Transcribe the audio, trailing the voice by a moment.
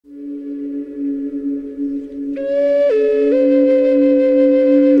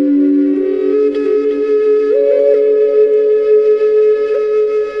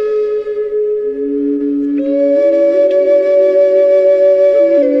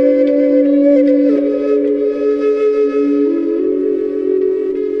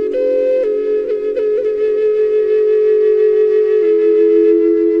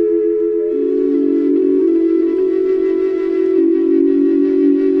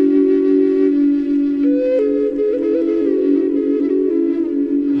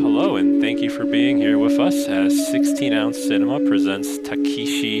being here with us as 16 Ounce Cinema presents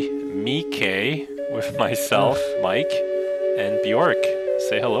Takashi Miike with myself, Mike, and Bjork.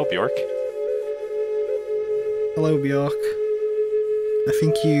 Say hello, Bjork. Hello, Bjork. I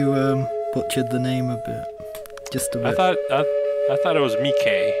think you butchered the name a bit. Just a bit. I thought it was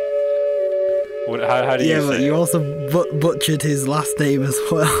Miike. How do you say Yeah, but you also butchered his last name as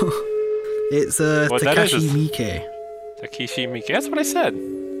well. It's Takashi Miike. Takashi Miike. That's what I said.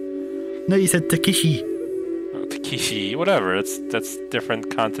 No, you said Takishi. Oh, Takishi, whatever. That's different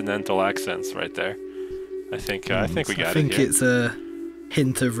continental accents right there. I think we got it here. I think it's a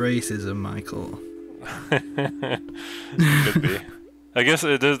hint of racism, Michael. Could be. I guess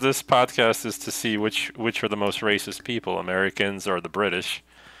this podcast is to see which are the most racist people, Americans or the British.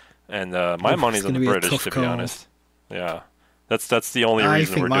 And my money's on the British, to be honest. Yeah, that's the only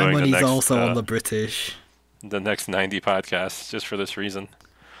reason we're doing the next. I think my money's also on the British. The next 90 podcasts, just for this reason.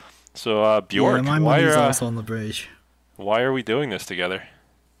 So, Bjork, yeah, my money's also on the British. Why are we doing this together?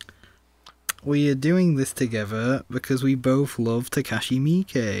 We are doing this together because we both love Takashi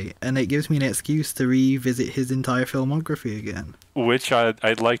Miike, and it gives me an excuse to revisit his entire filmography again. Which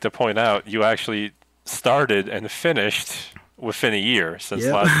I'd like to point out, you actually started and finished within a year since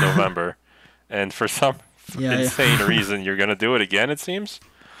last November. And for some insane reason, you're going to do it again, it seems?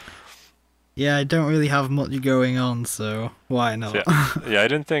 Yeah, I don't really have much going on, so why not? Yeah, I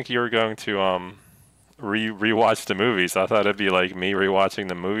didn't think you were going to rewatch the movies. I thought it'd be like me rewatching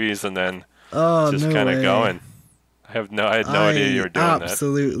the movies and then just kind of going. I had no idea you were doing that. I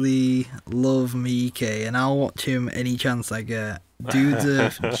absolutely love Miike, and I'll watch him any chance I get. Dude's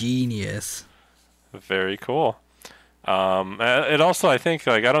a genius. Very cool. It also, I think,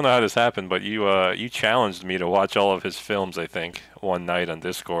 like, I don't know how this happened, but you challenged me to watch all of his films, I think, one night on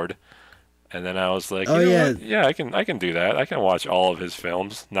Discord. And then I was like, yeah, I can do that. I can watch all of his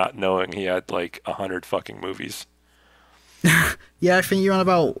films, not knowing he had like 100 fucking movies. Yeah, I think you're on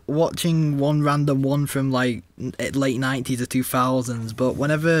about watching one random one from like late 90s or 2000s, but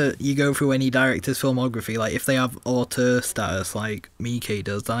whenever you go through any director's filmography, like if they have auteur status like Miike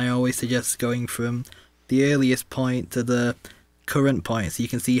does, then I always suggest going from the earliest point to the current point so you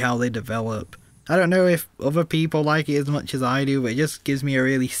can see how they develop. I don't know if other people like it as much as I do, but it just gives me a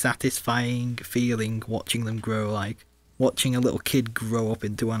really satisfying feeling watching them grow, like watching a little kid grow up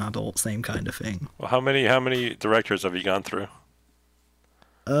into an adult, same kind of thing. Well, how many directors have you gone through?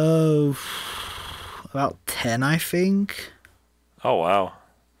 Oh, about 10, I think. Oh, wow.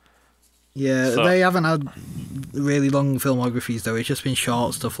 Yeah, they haven't had really long filmographies, though. It's just been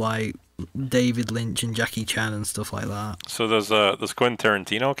short stuff like David Lynch and Jackie Chan and stuff like that. So does Quentin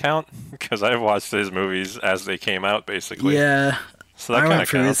Tarantino count? Because I've watched his movies as they came out, basically. Yeah, so that I went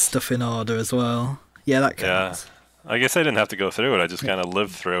through counts. His stuff in order as well. Yeah, that counts. Yeah, I guess I didn't have to go through it. I just kind of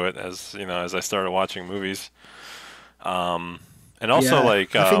lived through it as as I started watching movies. And also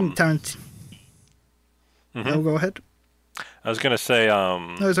like I think Tarantino. Oh, go ahead. I was gonna say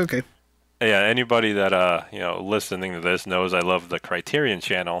no, it's okay. Yeah, anybody that listening to this knows I love the Criterion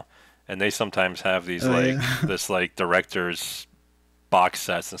Channel, and they sometimes have these this like directors box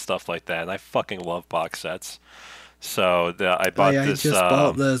sets and stuff like that, and I fucking love box sets. So I bought this. I just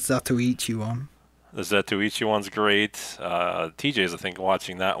bought the Zatoichi one. The Zatoichi one's great. TJ's I think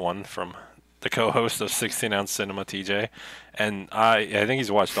watching that one from the co-host of 16 Ounce Cinema, TJ, and I think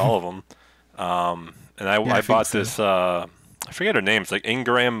he's watched all of them. And I bought this. I forget her name. It's like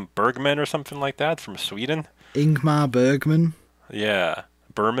Ingram Bergman or something like that from Sweden. Ingmar Bergman. Yeah,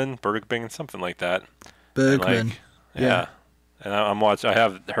 Bergman, something like that. Bergman. And yeah. And I'm watching. I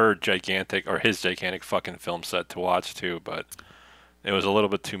have his gigantic fucking film set to watch too, but it was a little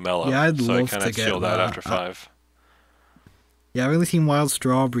bit too mellow. Yeah, I'd so love I kind of chilled out after 5. Yeah, I've only seen Wild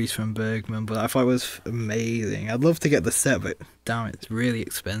Strawberries from Bergman, but I thought it was amazing. I'd love to get the set, but damn, it's really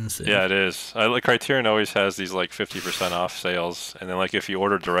expensive. Yeah, it is. Criterion always has these like 50% off sales, and then like if you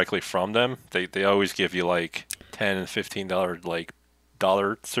order directly from them, they always give you like $10 and $15 like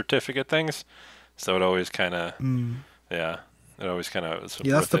dollar certificate things. So it always kind of it always kind of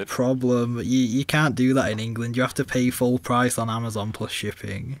that's the problem. You can't do that in England. You have to pay full price on Amazon plus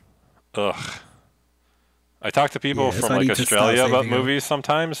shipping. Ugh. I talk to people from like Australia about movies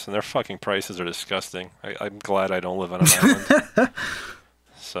sometimes, and their fucking prices are disgusting. I'm glad I don't live on an island.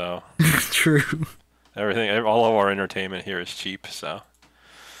 So true. All of our entertainment here is cheap. So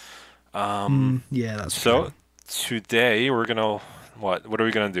yeah, that's true. So today we're gonna what are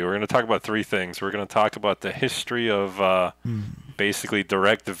we gonna do? We're gonna talk about 3 things. We're gonna talk about the history of basically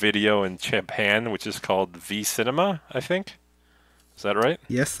direct video in Japan, which is called V Cinema, I think. Is that right?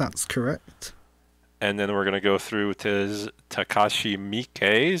 Yes, that's correct. and then we're gonna go through to Takashi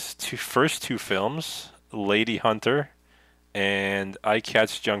Miike's first two films, Lady Hunter and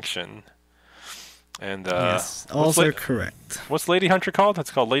Eyecatch Junction. And yes, also correct. What's Lady Hunter called?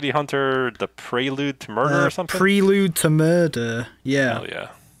 It's called Lady Hunter: The Prelude to Murder or something. Prelude to Murder. Yeah. Hell yeah,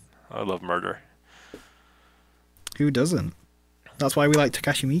 I love murder. Who doesn't? That's why we like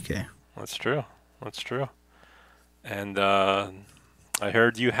Takashi Miike. That's true. That's true. And I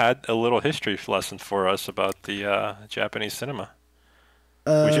heard you had a little history lesson for us about the Japanese cinema,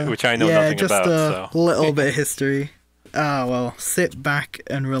 which I know nothing about. Yeah, just a little bit of history. Well, sit back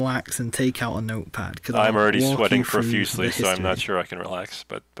and relax and take out a notepad. I'm already sweating profusely, so I'm not sure I can relax.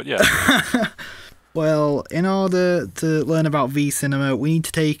 But yeah. Well, in order to learn about V cinema, we need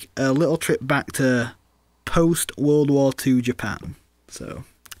to take a little trip back to post-World War II Japan. So,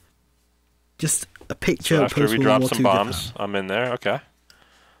 just a picture of post-World War II Japan. After we drop some bombs, I'm in there, okay.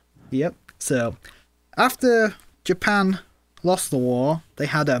 Yep. So, after Japan lost the war, they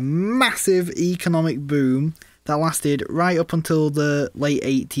had a massive economic boom that lasted right up until the late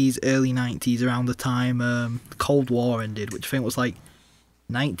 80s, early 90s, around the time the Cold War ended, which I think was like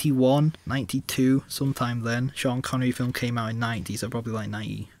 91, 92, sometime then. Sean Connery film came out in 90, so probably like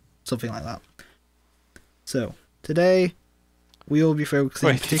 90, something like that. So, today, we will be focusing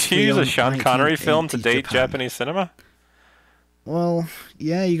Wait, did you use a Sean Connery film to date Japan. Japanese cinema? Well,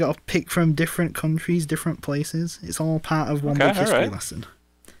 yeah, you got to pick from different countries, different places. It's all part of one big history lesson.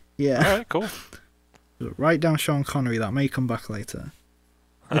 Yeah. Alright, cool. So write down Sean Connery, that may come back later.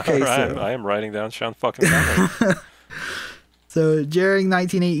 Okay, alright, so I am writing down Sean fucking Connery. So, during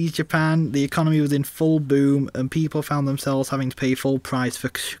 1980s Japan, the economy was in full boom, and people found themselves having to pay full price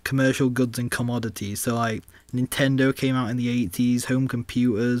for commercial goods and commodities. So, like, Nintendo came out in the 80s, home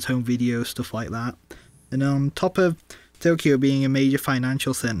computers, home video, stuff like that. And on top of Tokyo being a major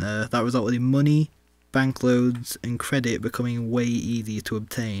financial centre, that resulted in money, bank loans, and credit becoming way easier to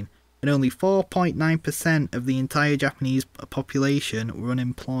obtain. And only 4.9% of the entire Japanese population were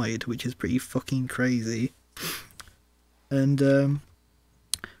unemployed, which is pretty fucking crazy. And,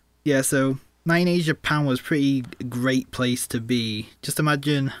 yeah, so 1980s Japan was a pretty great place to be. Just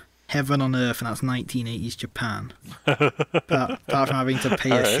imagine heaven on earth, and that's 1980s Japan. apart from having to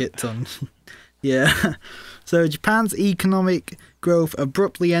pay a shit ton. Yeah. So Japan's economic growth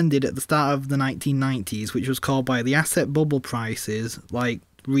abruptly ended at the start of the 1990s, which was caused by the asset bubble prices, like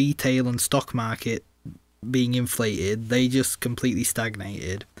retail and stock market being inflated. They just completely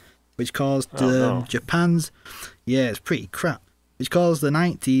stagnated, which caused Japan's... Yeah, it's pretty crap. Which caused the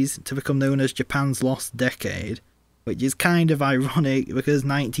 90s to become known as Japan's lost decade, which is kind of ironic because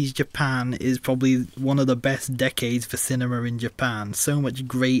 90s Japan is probably one of the best decades for cinema in Japan. So much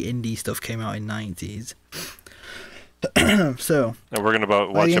great indie stuff came out in 90s. So, and we're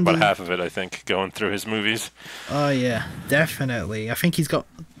gonna watch about half of it, I think, going through his movies. Oh yeah, definitely. I think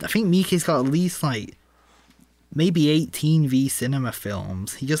Miike's got at least like maybe 18 V cinema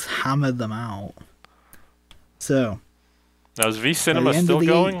films. He just hammered them out. So, now is V cinema still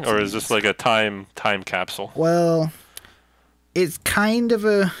going, or is this like a time capsule? Well, it's kind of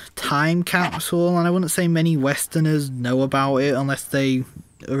a time capsule, and I wouldn't say many Westerners know about it unless they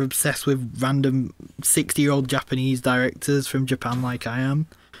are obsessed with random 60-year-old Japanese directors from Japan like I am.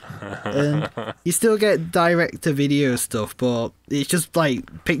 And you still get direct-to-video stuff, but it's just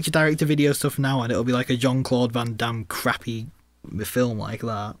like picture direct-to-video stuff now, and it'll be like a Jean-Claude Van Damme crappy film like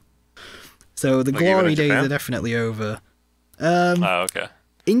that. So the glory days are definitely over. Okay.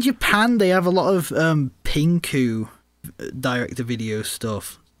 In Japan, they have a lot of Pinku direct-to-video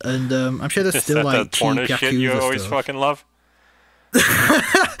stuff, and I'm sure there's still like cheap Yakuza shit you always stuff. Fucking love.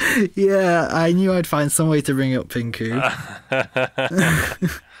 Yeah, I knew I'd find some way to bring up Pinku.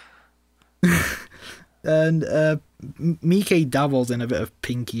 And Miike dabbles in a bit of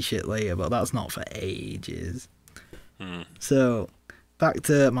pinky shit later, but that's not for ages. So, back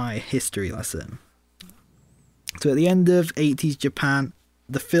to my history lesson. So at the end of 80s Japan,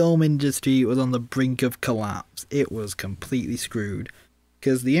 the film industry was on the brink of collapse. It was completely screwed,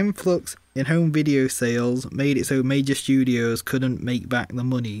 because the influx in home video sales made it so major studios couldn't make back the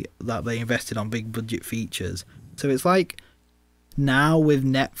money that they invested on big budget features. So it's like now with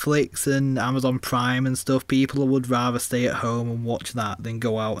Netflix and Amazon Prime and stuff, people would rather stay at home and watch that than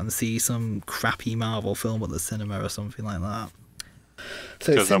go out and see some crappy Marvel film at the cinema or something like that.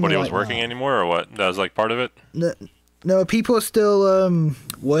 So because nobody was working anymore, or what? That was like part of it? No, people are still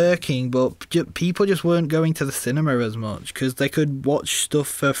working, but people just weren't going to the cinema as much because they could watch stuff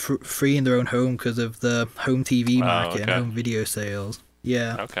for free in their own home because of the home TV market and home video sales.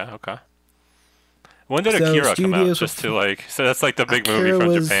 Yeah. Okay. When did So Akira come out? studios Just were to like, so that's like the big movie Akira from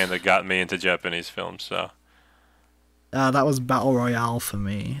was Japan that got me into Japanese films. So that was Battle Royale for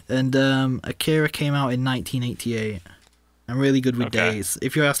me, and Akira came out in 1988. I'm really good with okay. dates.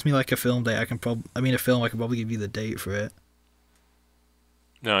 If you ask me like a film date, a film, I can probably give you the date for it.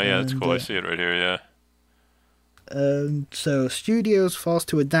 No, yeah, that's And cool. I see it right here. Yeah. so studios forced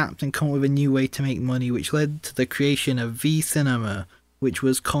to adapt and come up with a new way to make money, which led to the creation of V Cinema, which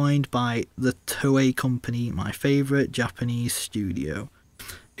was coined by the Toei Company, my favourite Japanese studio,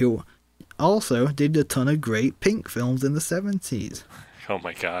 who also did a ton of great pink films in the 70s. Oh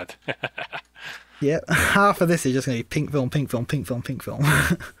my god. Yep, half of this is just going to be pink film, pink film, pink film, pink film.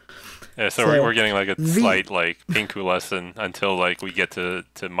 Yeah, so we're getting like a slight like Pinku lesson until like we get to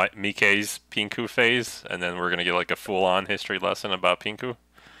Miike's Pinku phase, and then we're gonna get like a full-on history lesson about Pinku.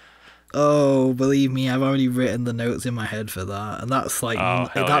 Oh, believe me, I've already written the notes in my head for that, and that's like Oh,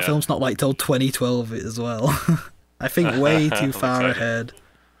 hell that yeah. film's not like till 2012 as well. I think way too I'm far excited.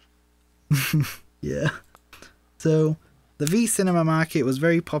 ahead. Yeah. So the V cinema market was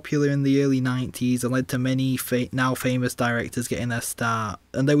very popular in the early 90s and led to many now famous directors getting their start,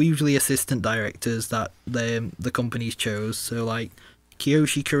 and they were usually assistant directors that the companies chose. So like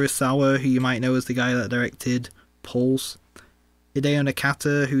Kiyoshi Kurosawa, who you might know as the guy that directed Pulse, Hideo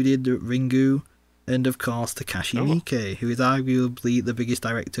Nakata, who did Ringu, and of course Takashi Miike, who is arguably the biggest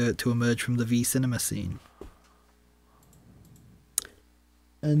director to emerge from the V cinema scene.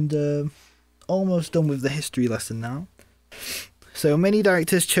 And almost done with the history lesson now. So many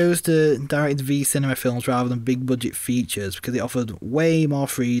directors chose to direct V cinema films rather than big budget features because it offered way more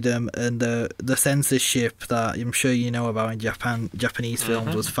freedom, and the censorship that I'm sure you know about in Japanese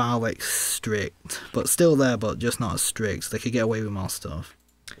films was far less strict, but still there, but just not as strict, so they could get away with more stuff.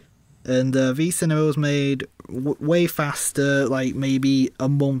 And V cinema was made way faster, like maybe a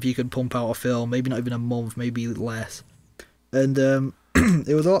month you could pump out a film, maybe not even a month, maybe less. And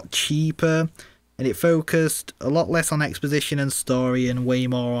it was a lot cheaper, and it focused a lot less on exposition and story and way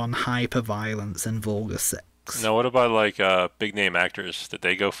more on hyper-violence and vulgar sex. Now, what about like big name actors? Did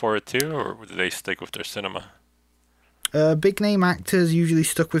they go for it too, or did they stick with their cinema? Big name actors usually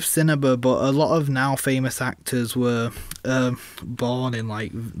stuck with cinema, but a lot of now famous actors were born in,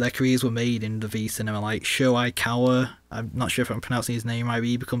 like, their careers were made in the V cinema, like Sho Aikawa. I'm not sure if I'm pronouncing his name right,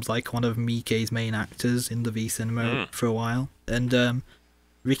 he becomes like one of Miike's main actors in the V cinema for a while. And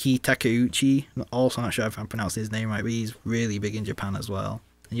Riki Takeuchi, also not sure if I'm pronouncing his name right, but he's really big in Japan as well,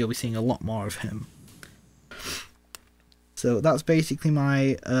 and you'll be seeing a lot more of him. So that's basically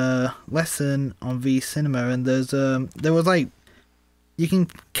my lesson on V cinema, and there was like, you can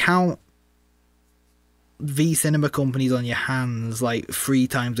count V cinema companies on your hands like 3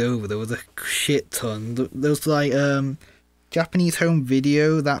 times over. There was a shit ton. There was like Japanese Home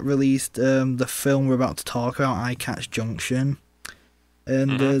Video that released the film we're about to talk about, Eyecatch Junction.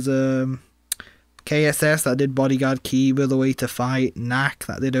 And there's KSS that did Bodyguard Kiba, The Way to Fight, Knack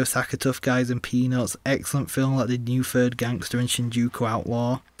that did Osaka Tough Guys and Peanuts, excellent film that did New Third Gangster and Shinjuku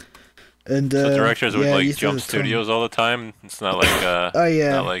Outlaw. And so directors would like jump studios all the time. It's not like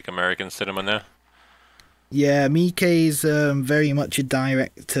not like American cinema now. Yeah, Miike's very much a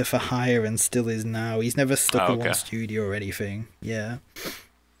director for hire and still is now. He's never stuck with one studio or anything. Yeah.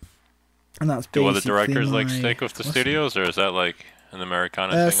 And that's basically do other directors like stick with the studios, or is that like an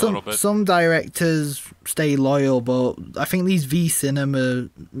Americana thing a little bit? Some directors stay loyal, but I think these V cinema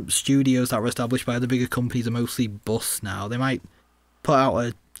studios that were established by the bigger companies are mostly bust now. They might put out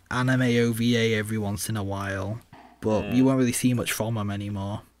an anime OVA every once in a while, but you won't really see much from them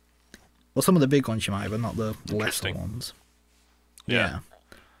anymore. Well, some of the big ones you might, but not the lesser ones. Yeah.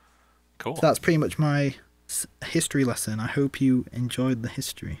 Cool. So that's pretty much my history lesson. I hope you enjoyed the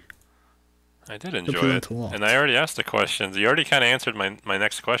history. I did enjoy it, and I already asked the questions. You already kind of answered my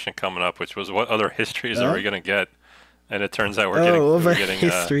next question coming up, which was what other histories are we going to get? And it turns out we're getting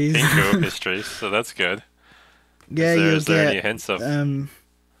histories. Pinku histories, so that's good. Yeah, is there any hints of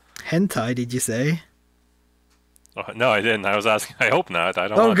hentai? Did you say? Oh, no, I didn't. I was asking. I hope not. I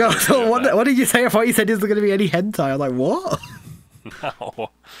don't. Oh god! What did you say? I thought you said is there going to be any hentai. I'm like, what? No.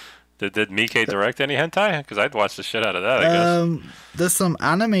 Did Miike direct any hentai? Because I'd watch the shit out of that, I guess. There's some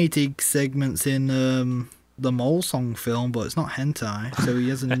animated segments in the Mole Song film, but it's not hentai, so he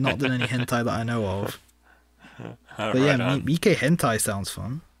hasn't not done any hentai that I know of. But yeah, Miike hentai sounds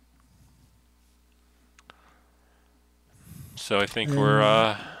fun. So I think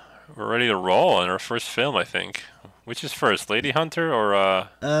we're ready to roll on our first film, I think. Which is first, Lady Hunter or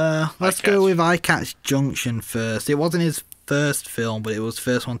let's go with Eyecatch Junction first. It wasn't his first film, but it was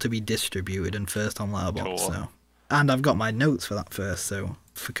first one to be distributed and first on Letterboxd. Cool. So And I've got my notes for that first, so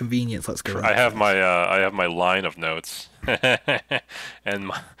for convenience, let's go. I have my line of notes, and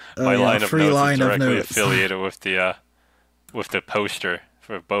my yeah, line of notes is directly notes. affiliated with the poster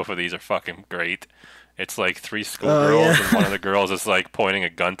for both of these are fucking great. It's like three schoolgirls, and one of the girls is like pointing a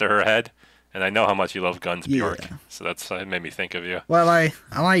gun to her head. And I know how much you love guns, Bjork. So it made me think of you. Well, I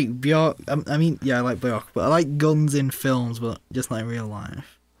like Bjork. I mean, yeah, I like Bjork, but I like guns in films, but just not in real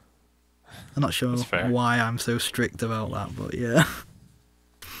life. I'm not sure why I'm so strict about that, but yeah.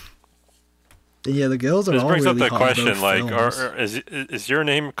 Yeah, the girls are all really hot. This brings up the question, like, is your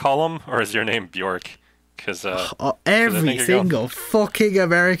name Cullum or is your name Bjork? Because every single fucking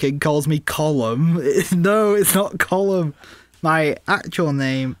American calls me Cullum. No, it's not Cullum. My actual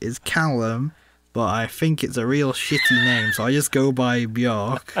name is Callum, but I think it's a real shitty name, so I just go by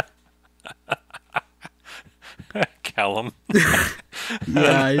Bjork. Callum. Yeah,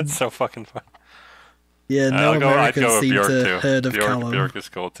 that's so fucking fun. Yeah, no Americans seem to heard of Callum. Bjork is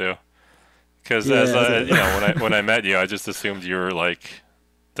cool too. Because when I met you, I just assumed you were like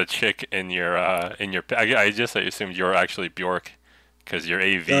the chick in your. I just assumed you were actually Bjork. Because your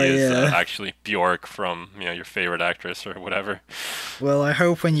AV is actually Bjork from your favorite actress or whatever. Well, I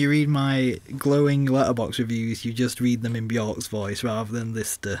hope when you read my glowing Letterboxd reviews, you just read them in Bjork's voice rather than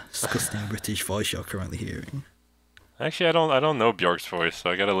this disgusting British voice you're currently hearing. Actually, I don't know Bjork's voice,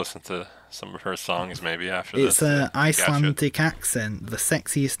 so I gotta listen to some of her songs maybe after this. It's an Icelandic accent, the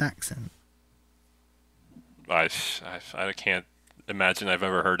sexiest accent. I can't imagine I've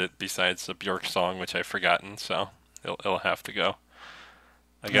ever heard it besides a Bjork song, which I've forgotten. So it'll have to go.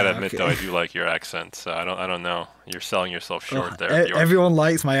 I gotta admit though, I do like your accent, so I don't know. You're selling yourself short there. Bjork. Everyone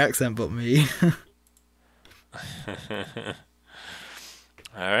likes my accent but me.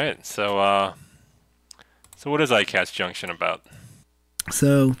 Alright, so what is Eyecatch Junction about?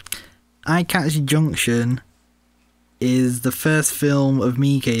 So Eyecatch Junction is the first film of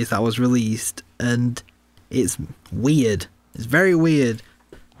Miike's that was released, and it's weird. It's very weird.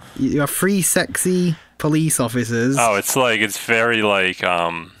 You have three sexy police officers. Oh, it's very like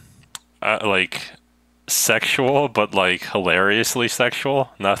sexual, but like hilariously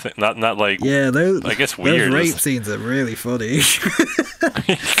sexual. Not like those. I guess weird. Those rape scenes are really funny.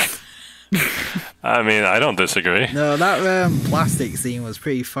 I mean, I don't disagree. No, that plastic scene was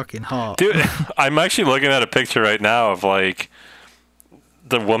pretty fucking hot. Dude, I'm actually looking at a picture right now of like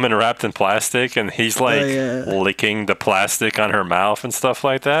the woman wrapped in plastic, and he's like licking the plastic on her mouth and stuff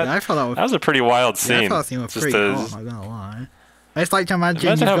like that. Yeah, I thought that was a pretty wild scene. I thought that scene was pretty hot, I'm not gonna lie. I just like to imagine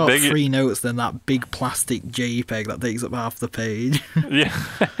you've got three notes, then that big plastic JPEG that takes up half the page. Yeah.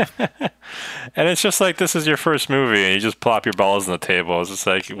 And it's just like, this is your first movie, and you just plop your balls on the table. It's just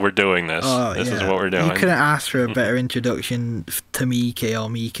like, we're doing this. This is what we're doing. You couldn't ask for a better introduction to Miike or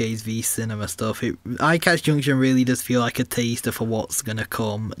Miike's V Cinema stuff. Eyecatch Junction really does feel like a taster for what's going to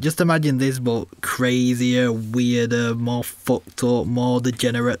come. Just imagine this, but crazier, weirder, more fucked up, more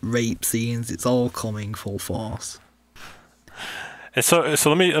degenerate rape scenes. It's all coming full force. And so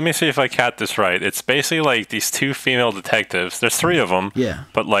let me see if I got this right. It's basically like these two female detectives. There's three of them. Yeah.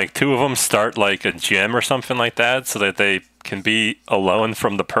 But like two of them start like a gym or something like that, so that they can be alone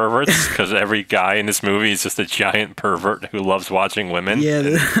from the perverts. Because every guy in this movie is just a giant pervert who loves watching women. Yeah,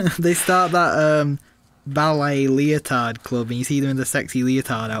 they start that ballet leotard club, and you see them in the sexy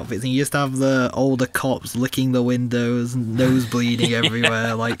leotard outfits, and you just have the older cops licking the windows, nose bleeding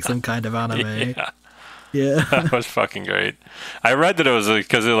everywhere, like some kind of anime. Yeah. That was fucking great. I read that it was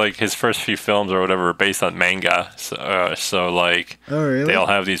because like his first few films or whatever are based on manga, so like they all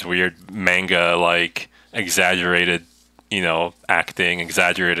have these weird manga like exaggerated, acting,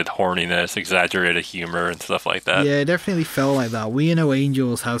 exaggerated horniness, exaggerated humor and stuff like that. Yeah, it definitely felt like that. We Know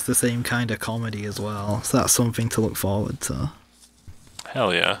Angels has the same kind of comedy as well, so that's something to look forward to.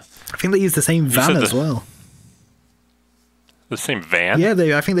 Hell yeah. I think they use the same van as well. The same van? Yeah,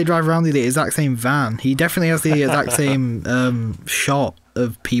 I think they drive around in the exact same van. He definitely has the exact same shot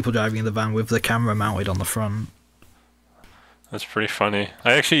of people driving in the van with the camera mounted on the front. That's pretty funny.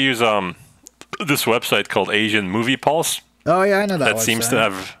 I actually use this website called Asian Movie Pulse. Oh yeah, I know that. That seems to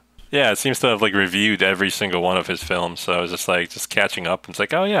have it seems to have like reviewed every single one of his films. So I was just catching up, and it's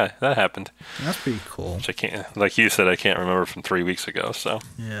like, oh yeah, that happened. That's pretty cool. Which I can't, like you said, I can't remember from 3 weeks ago. So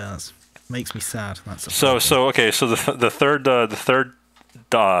yeah, that's makes me sad. That's so okay. So the third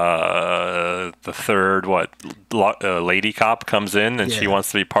lady cop comes in, and she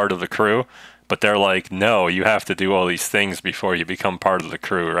wants to be part of the crew, but they're like, no, you have to do all these things before you become part of the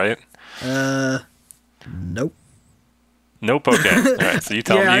crew, right? Nope. Nope. Okay. All right. So you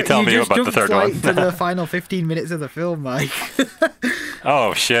tell me about the third one. To the final 15 minutes of the film, Mike.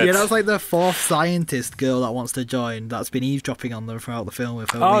 Oh shit. Yeah, that's like the fourth scientist girl that wants to join. That's been eavesdropping on them throughout the film with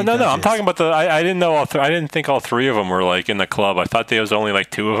her. Oh weird no, I'm gadgets. talking about the. I didn't know I didn't think all three of them were like in the club. I thought there was only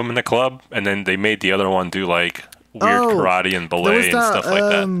like two of them in the club, and then they made the other one do like weird karate and ballet and stuff like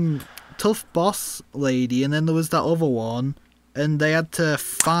that. Tough boss lady, and then there was that other one, and they had to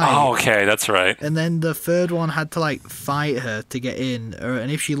fight. Oh, okay, that's right. And then the third one had to like fight her to get in,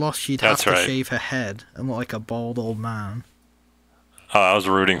 and if she lost, she'd have to shave her head and look like a bald old man. Oh, I was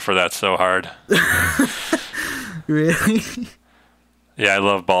rooting for that so hard. Really? Yeah, I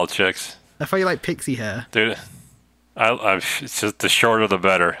love bald chicks. I thought you like pixie hair. Dude, it's just the shorter the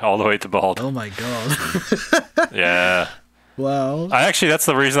better, all the way to bald. Oh my god. Yeah. Wow. That's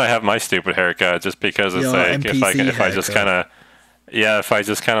the reason I have my stupid haircut, just because it's like if I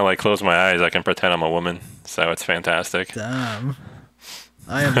just kind of like close my eyes, I can pretend I'm a woman. So it's fantastic. Damn.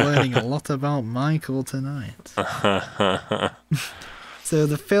 I am learning a lot about Michael tonight. So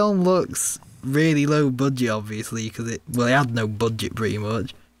the film looks really low budget, obviously, because it had no budget pretty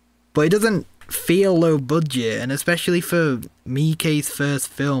much. But it doesn't feel low budget, and especially for Miike's first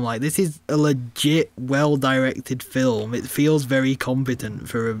film, like this is a legit, well-directed film. It feels very competent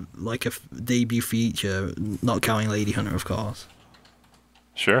for a debut feature, not counting Lady Hunter, of course.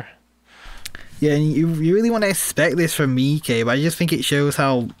 Sure. Yeah, and you really want to expect this from Miike, but I just think it shows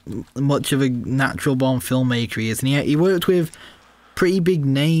how much of a natural-born filmmaker he is. And he worked with pretty big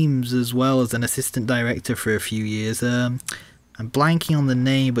names as well as an assistant director for a few years. I'm blanking on the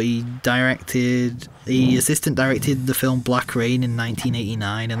name, but he assistant directed the film Black Rain in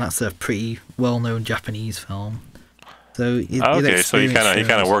 1989, and that's a pretty well-known Japanese film. So so he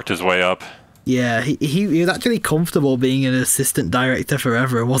kind of worked his way up. Yeah, he was actually comfortable being an assistant director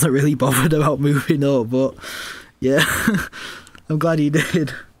forever and wasn't really bothered about moving up, but yeah, I'm glad he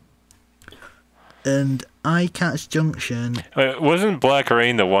did. And Eyecatch Junction. Wasn't Black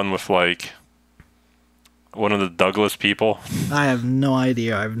Rain the one with like one of the Douglas people? I have no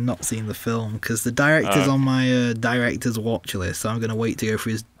idea. I've not seen the film because the director's on my director's watch list, so I'm going to wait to go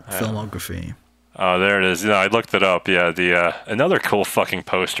through his filmography. Oh, there it is. I looked it up. Yeah, the another cool fucking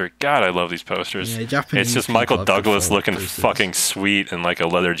poster. God, I love these posters. Yeah, Japanese. It's just Michael Douglas looking fucking sweet in like a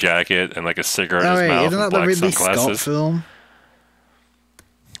leather jacket and like a cigarette in his mouth isn't that and black the Ridley sunglasses. Scott film?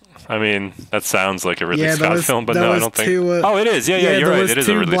 I mean, that sounds like a Ridley Scott film, but no, I don't think. Oh, it is. Yeah, you're right. It is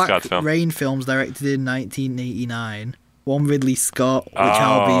a Ridley Scott film. Black Rain films directed in 1989. One Ridley Scott, which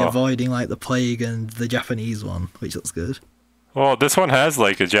I'll be avoiding like the plague, and the Japanese one, which looks good. Well, this one has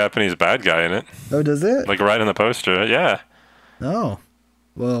like a Japanese bad guy in it. Oh, does it? Like right in the poster, yeah. Oh,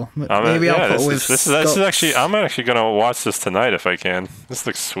 well, maybe I'll put with. This is actually. I'm actually gonna watch this tonight if I can. This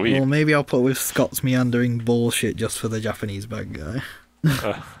looks sweet. Well, maybe I'll put with Scott's meandering bullshit just for the Japanese bad guy.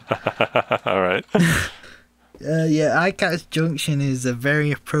 All right. Yeah, Eyecatch Junction is a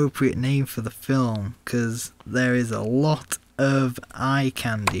very appropriate name for the film because there is a lot of eye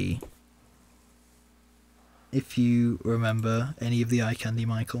candy. If you remember any of the eye candy,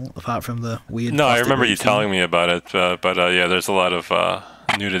 Michael, apart from the weird. No, I remember you telling me about it, but yeah, there's a lot of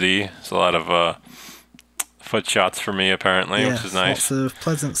nudity. There's a lot of foot shots for me, apparently, which is nice. Lots of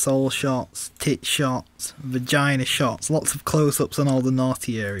pleasant soul shots, tit shots, vagina shots, lots of close-ups on all the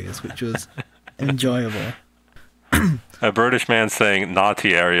naughty areas, which was enjoyable. A British man saying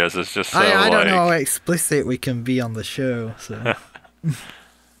naughty areas is just so I don't know how explicit we can be on the show, so.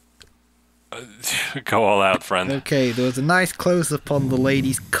 Go all out, friend. Okay, there was a nice close-up on the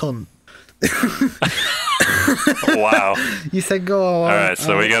lady's cunt. Wow. You said go all out. All right,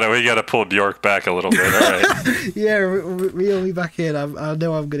 so we gotta pull Bjork back a little bit. All right. Yeah, reel me back in. I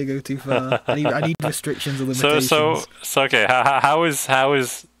know I'm gonna go too far. I need restrictions and limitations. So okay. How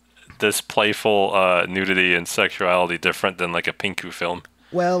is this playful nudity and sexuality different than like a Pinku film?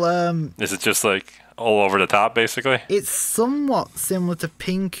 Well, is it just like all over the top, basically? It's somewhat similar to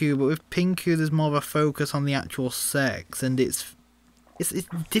Pinku, but with Pinku there's more of a focus on the actual sex, and it's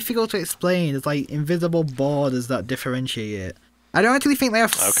difficult to explain. There's like invisible borders that differentiate it. I don't actually think they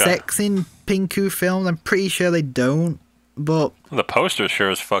have sex in Pinku films. I'm pretty sure they don't, but the posters sure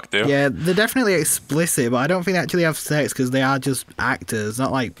as fuck do. Yeah, they're definitely explicit, but I don't think they actually have sex because they are just actors,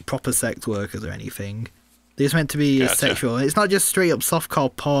 not like proper sex workers or anything. They're just meant to be sexual. It's not just straight up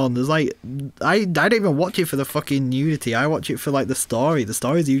softcore porn. There's like, I don't even watch it for the fucking nudity. I watch it for like the story. The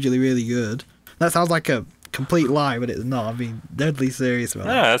story's usually really good. That sounds like a complete lie, but it's not. I'm being deadly serious about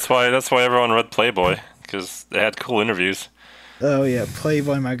it. Yeah, that's why everyone read Playboy, because they had cool interviews. Oh yeah,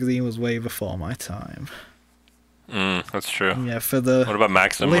 Playboy magazine was way before my time. That's true. Yeah, what about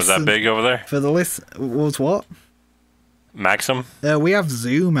Maxim? Was that big over there? For the list, was what? Maxim? We have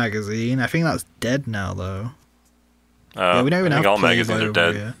Zoo magazine. I think that's dead now, though. Yeah, we don't even I think have all Playboy magazines are over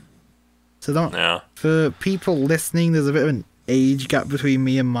dead. here. So don't. Yeah. For people listening, there's a bit of an age gap between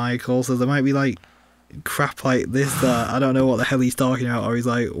me and Michael, so there might be like crap like this that I don't know what the hell he's talking about, or he's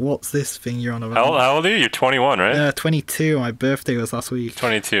like, "What's this thing you're on about?" How old are you? You're 21, right? 22. My birthday was last week.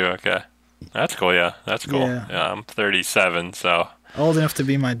 22. Okay. That's cool. Yeah, that's cool. Yeah, I'm 37, so. Old enough to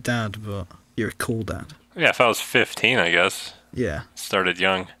be my dad, but you're a cool dad. Yeah, if I was 15, I guess. Yeah. Started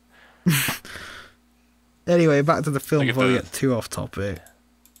young. Anyway, back to the film before we get too off topic.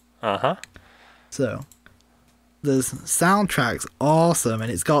 Uh-huh. So, the soundtrack's awesome,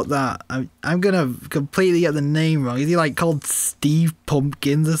 and it's got that. I'm gonna completely get the name wrong. Is he like called Steve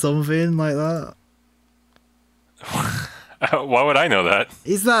Pumpkins or something like that? Why would I know that?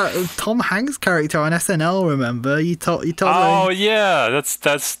 Is that Tom Hanks' character on SNL? Remember you told? Oh yeah,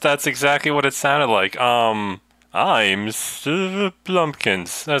 that's exactly what it sounded like. I'm Steve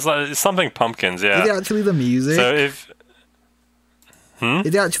Pumpkins. There's like something pumpkins. Yeah. Is it actually the music? So if. Is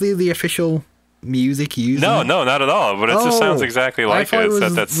it actually the official music used? No, not at all. But it just sounds exactly like I thought it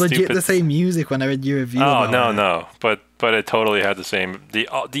was that legit stupid... the same music when I read your review. Oh about it. no! But it totally had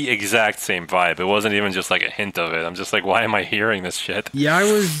the exact same vibe. It wasn't even just like a hint of it. I'm just like, why am I hearing this shit? Yeah,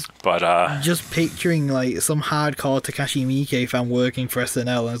 I was. But just picturing like some hardcore Takashi Miike fan working for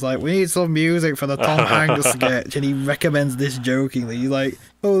SNL, and it's like, we need some music for the Tom Hanks sketch, and he recommends this jokingly. He's like,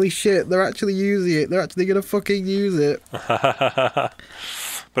 holy shit, they're actually using it. They're actually gonna fucking use it. But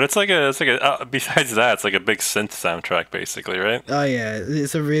it's like besides that, it's like a big synth soundtrack, basically, right? Oh yeah,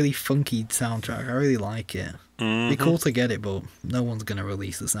 it's a really funky soundtrack. I really like it. It'd be cool to get it, but no one's gonna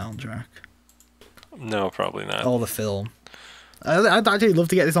release the soundtrack. No, probably not. Or the film. I'd actually love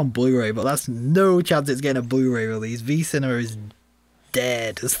to get this on Blu-ray, but that's no chance it's getting a Blu-ray release. V-Cinema is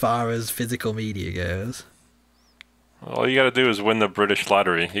dead as far as physical media goes. All you gotta do is win the British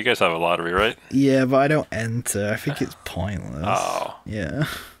lottery. You guys have a lottery, right? Yeah, but I don't enter. I think it's pointless. Oh. Yeah.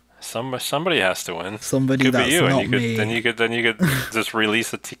 Somebody has to win. Somebody could that's be you, not and me. Then you could just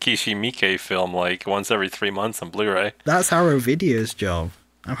release a Takashi Miike film like once every 3 months on Blu-ray. That's Arrow Video's job.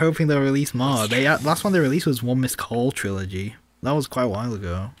 I'm hoping they'll release more. Last one they released was One Missed Call trilogy. That was quite a while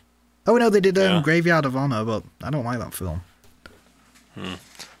ago. Oh no, they did Graveyard of Honor, but I don't like that film.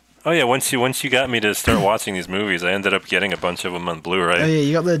 Oh yeah, once you got me to start watching these movies, I ended up getting a bunch of them on Blu-ray. Oh yeah,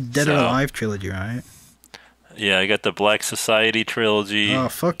 you got the Dead or Alive trilogy, right? Yeah, I got the Black Society trilogy. Oh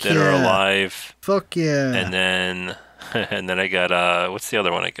fuck Dead or Alive. Fuck yeah. And then I got what's the other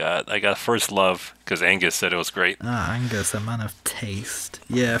one I got? I got First Love because Angus said it was great. Angus, a man of taste.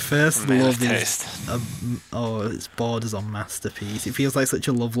 Yeah, First Love is it's borders on masterpiece. It feels like such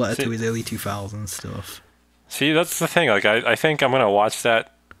a love letter to his early 2000s stuff. See, that's the thing. Like I think I'm gonna watch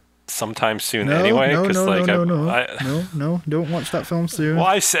that sometime soon No, don't watch that film soon. Well,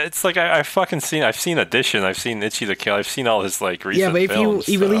 I said it's like I've seen Audition, I've seen Itchy the Kill, I've seen all his like recent films. Yeah, but if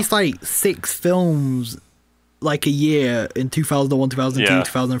he released like 6 films like a year in 2001, 2002,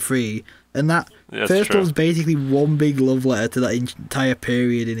 2003, and that's First Love's basically one big love letter to that entire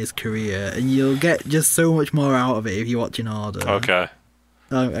period in his career, and you'll get just so much more out of it if you watch in order. Okay.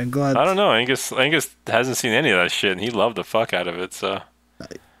 I'm glad. I don't know. Angus hasn't seen any of that shit, and he loved the fuck out of it. So.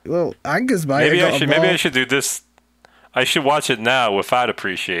 Well, Angus might. Maybe I should do this. I should watch it now without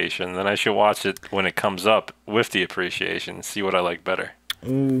appreciation. Then I should watch it when it comes up with the appreciation. See what I like better.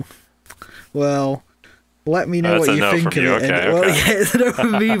 Ooh. Well, let me know what you think of it. Okay. Well, yeah, it's a no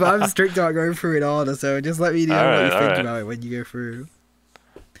from me, but I'm strict about going through in order. So just let me know what you think about it when you go through.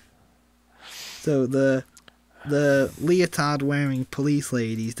 So the leotard-wearing police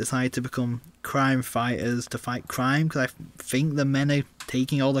ladies decide to become crime fighters to fight crime because I think the men are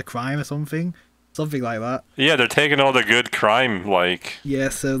taking all the crime or something like that. Yeah, they're taking all the good crime, like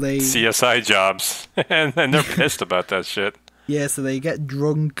so they CSI jobs, and they're pissed about that shit. Yeah, so they get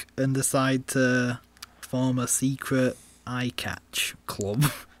drunk and decide to form a secret eye catch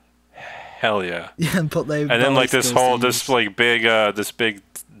club. Hell yeah! Yeah, and put their and then like this big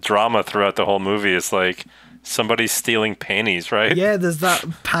drama throughout the whole movie is like. Somebody's stealing panties, right? Yeah, there's that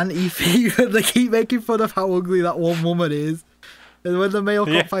panty fever. They keep making fun of how ugly that one woman is. And when the male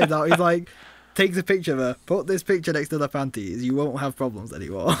cop finds out, he's like, takes a picture of her, put this picture next to the panties, you won't have problems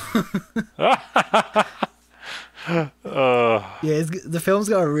anymore. Yeah, the film's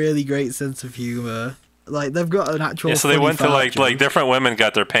got a really great sense of humour. Like they've got an actual. Yeah, so they funny went to fart like joke. different women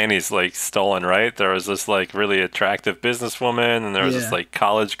got their panties like stolen, right? There was this like really attractive businesswoman, and there was this Yeah. like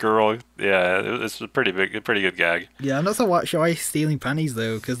college girl. Yeah, it's a pretty good gag. Yeah, I'm not so much sure why stealing panties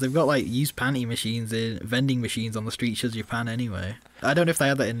though, because they've got like used panty machines in vending machines on the streets of Japan anyway. I don't know if they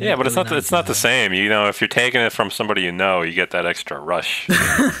had that in. Yeah, but it's early not the 90s, same. You know, if you're taking it from somebody you know, you get that extra rush.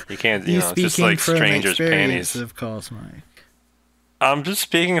 You can't, You're it's just speaking like from strangers' experience, panties. of course, Mike. I'm just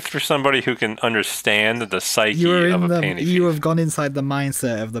speaking for somebody who can understand the psyche You are of in a the. panty You thief. have gone inside the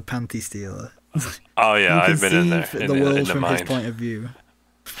mindset of the panty stealer. Oh yeah, You can I've been in there see in the world in the from his mind. point of view.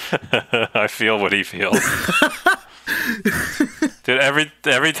 I feel what he feels. Dude,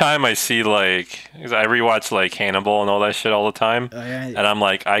 every time I see like, 'cause I rewatch like Hannibal and all that shit all the time, Oh, yeah. and I'm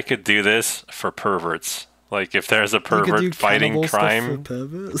like, I could do this for perverts. Like if there's a You could do pervert fighting cannibal stuff for crime,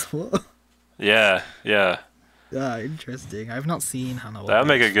 perverts. What? yeah, Ah, interesting. I've not seen Hannibal. that would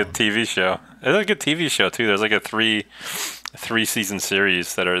make a Buress good one. TV show. It's a good TV show too. There's like a three season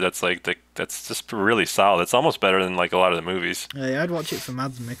series that's just really solid. It's almost better than like a lot of the movies. Yeah, I'd watch it for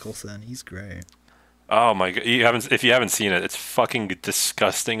Mads Mikkelsen. He's great. Oh my god! If you haven't seen it, it's fucking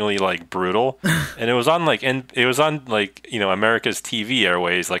disgustingly like brutal. And it was on like America's TV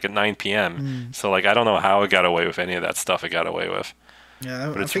airways like at 9 p.m. So like I don't know how it got away with any of that stuff it got away with. Yeah,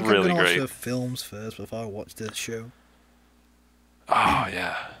 But I it's think really I'm gonna great. watch the films first before I watch the show. Oh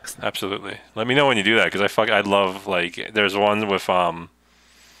yeah, absolutely. Let me know when you do that because I love like there's one with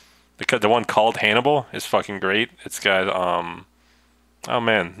the one called Hannibal is fucking great. It's got oh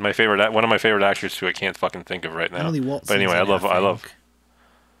man, one of my favorite actors who I can't fucking think of right now. Emily Watson's But anyway, in it, I love. think.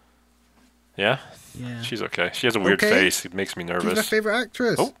 Yeah, Yeah. she's okay. She has a weird Okay. face. It makes me She's my nervous. favorite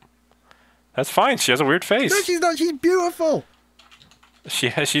actress. Oh. That's fine. She has a weird face. No, she's not. She's beautiful.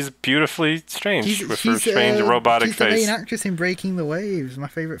 She's beautifully strange with her she's, strange robotic she's the face. main actress in Breaking the Waves, my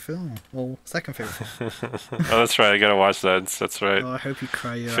favorite film. Well, second favorite film. Oh, that's right. I gotta watch that. That's right. Oh, I hope you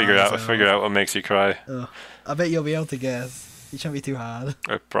cry your Figure eyes out what makes you cry. Oh, I bet you'll be able to guess. It shouldn't be too hard.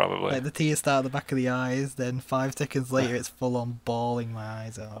 Probably. Like the tears start at the back of the eyes, then 5 seconds later it's full on bawling my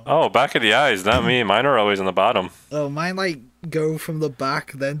eyes out. Oh, back of the eyes. Not me. Mine are always on the bottom. Oh, mine like go from the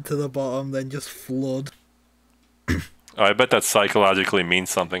back, then to the bottom, then just flood. Oh, I bet that psychologically means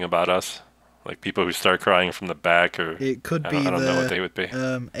something about us. Like people who start crying from the back, or It could be I don't know what they the would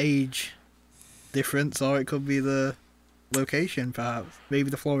be. age difference, or it could be the location, perhaps. Maybe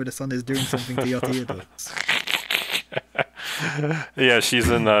the Florida sun is doing something to your tear ducts. Yeah, she's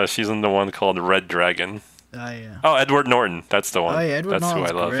in the one called Red Dragon. Yeah. Oh, Edward Norton. That's the one. Oh, yeah, Edward That's who I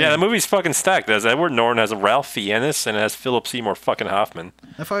Norton's love. great. Yeah, the movie's fucking stacked. It has Edward Norton, has Ralph Fiennes, and it has Philip Seymour fucking Hoffman.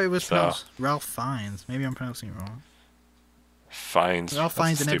 I thought it was So- pronounced Ralph Fiennes. Maybe I'm pronouncing it wrong. Fiennes. Ralph That's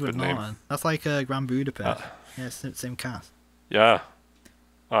Fiennes a and Edward stupid name. Norton. That's like Grand Budapest. Yeah, it's the same cast. Yeah.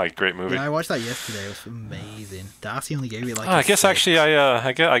 Oh, great movie. Yeah, I watched that yesterday. It was amazing. Darcy only gave it like. Oh, I a guess 6. actually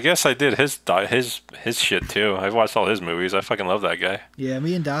I guess I did his shit too. I watched all his movies. I fucking love that guy. Yeah,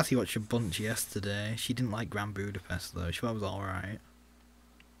 me and Darcy watched a bunch yesterday. She didn't like Grand Budapest though. She thought it was alright.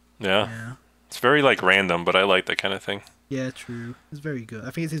 Yeah. Yeah. It's very like random, but I like that kind of thing. Yeah, true. It's very good.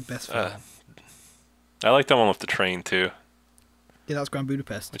 I think it's his best film. I like that one with the train too. Yeah, that's Grand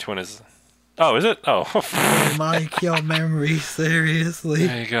Budapest. Which one is? Oh, is it? Oh. Oh, Mike, your memory, seriously.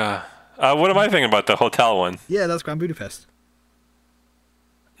 There you go. What am I thinking about the hotel one? Yeah, that's Grand Budapest.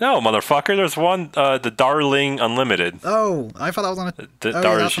 No, motherfucker. There's one, the Darling Unlimited. Oh, I thought that was on a. The Oh,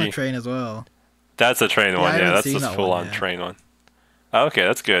 yeah, that's on a Darji. train as well. That's a train I one. Yeah, haven't that's seen the that full one on yet. train one. Oh, okay,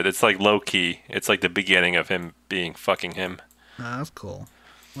 that's good. It's like low key. It's like the beginning of him being fucking him. Ah, that's cool.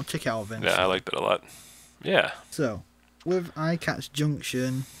 I'll check it out eventually. Yeah, I like that a lot. Yeah. So, with Eyecatch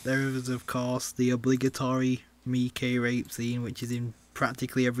Junction, there is, of course, the obligatory Miike rape scene, which is in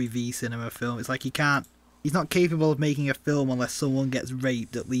practically every V cinema film. It's like he's not capable of making a film unless someone gets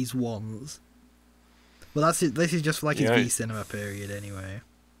raped at least once. Well, that's it. This is just for like his Yeah. V cinema period, anyway.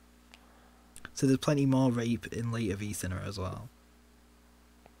 So there's plenty more rape in later V cinema as well.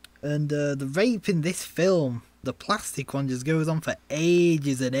 And the rape in this film, the plastic one, just goes on for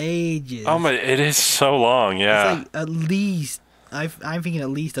ages and ages. Oh my! It is so long. Yeah. It's like at least I'm thinking at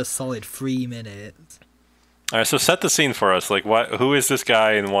least a solid 3 minutes. All right, so set the scene for us. Like, who is this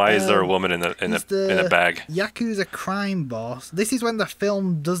guy, and why is there a woman in He's a bag? Yakuza crime boss. This is when the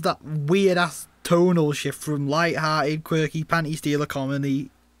film does that weird ass tonal shift from light-hearted, quirky panty stealer comedy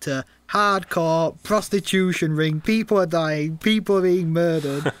to hardcore prostitution ring. People are dying. People are being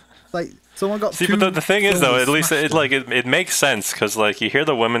murdered. Like someone got. See, two but the thing is, though, films at least smashed it makes sense because like you hear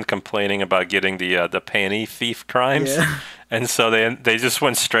the women complaining about getting the panty thief crimes, Yeah. And so they just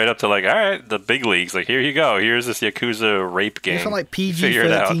went straight up to like, all right, the big leagues. Like, here you go. Here's this Yakuza rape game. It's from like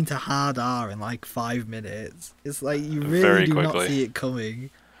PG-13 to hard R in like 5 minutes. It's like you really do not see it coming.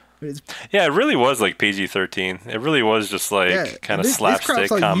 Yeah, it really was like PG-13. It really was just like kind of slapstick this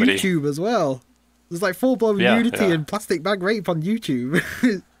crap's comedy. On YouTube as well. There's like full-blown nudity and plastic bag rape on YouTube.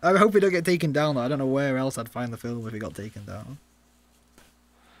 I hope it don't get taken down though. I don't know where else I'd find the film if it got taken down.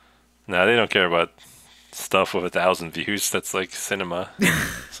 No, they don't care about stuff with 1,000 views. That's like cinema.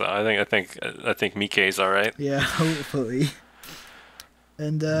 So I think Miike's all right. Yeah, hopefully.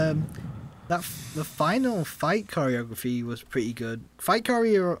 And the final fight choreography was pretty good. Fight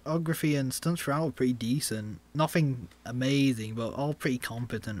choreography and stunts throughout were pretty decent. Nothing amazing, but all pretty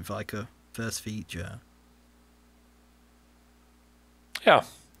competent for like a first feature. Yeah.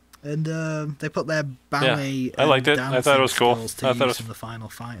 And they put their ballet. I liked it. I thought it was cool. I thought it was in the final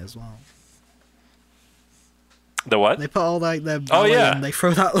fight as well. The what? They put all like their ballet and they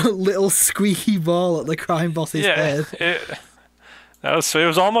throw that little squeaky ball at the crime boss's head. It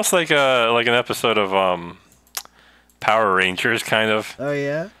was almost like an episode of Power Rangers kind of. Oh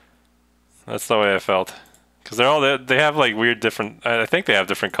yeah. That's the way I felt. Because they have like weird different. I think they have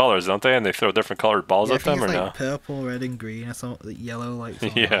different colors, don't they? And they throw different colored balls at them, or no? Purple, red, and green, or something. Yellow, like.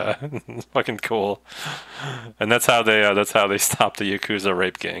 Yeah, it's fucking cool. And that's how they stopped the Yakuza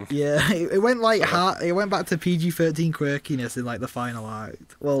rape gang. Yeah, it went like hard. It went back to PG-13 quirkiness in like the final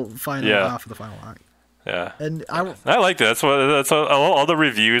act. Well, half of the final act. Yeah. And I liked it. That's all the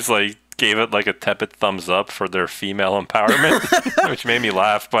reviews like gave it like a tepid thumbs up for their female empowerment, which made me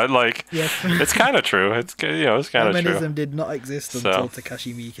laugh. But like, it's kind of true. It's kind of true. Feminism did not exist until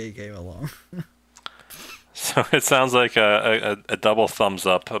Takashi Miike came along. So it sounds like a double thumbs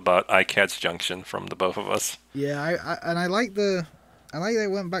up about Eyecatch Junction from the both of us. Yeah, I like they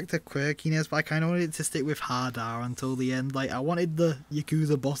went back to quirkiness, but I kind of wanted it to stick with hard R until the end. Like I wanted the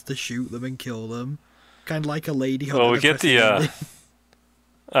Yakuza boss to shoot them and kill them, kind of like a Lady Hunter. Well, we get the.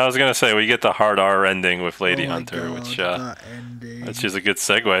 I was gonna say we get the hard R ending with Lady Hunter, God, which is a good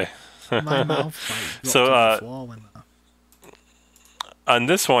segue. My mouth so the floor when on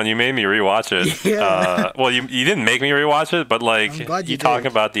this one, you made me rewatch it. Yeah. Well, you didn't make me rewatch it, but like you talk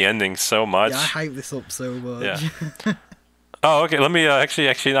about the ending so much. Yeah, I hype this up so much. Yeah. Oh, okay. Let me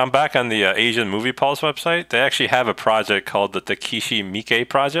actually, I'm back on the Asian Movie Pulse website. They actually have a project called the Takashi Miike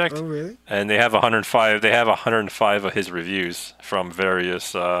project. Oh, really? And they have 105. They have 105 of his reviews from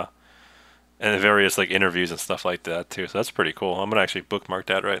various various like interviews and stuff like that too. So that's pretty cool. I'm gonna actually bookmark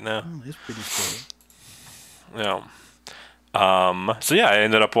that right now. Oh, it's pretty cool. Yeah. So yeah, I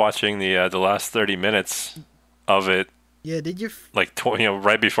ended up watching the last 30 minutes of it. Yeah, did you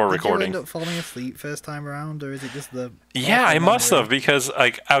right before recording? Did you end up falling asleep first time around, or is it just the? Yeah, I must have, because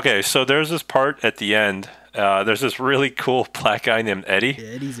so there's this part at the end. There's this really cool black guy named Eddie. Yeah,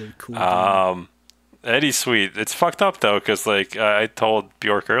 Eddie's a cool dude. Eddie's sweet. It's fucked up though, because like I told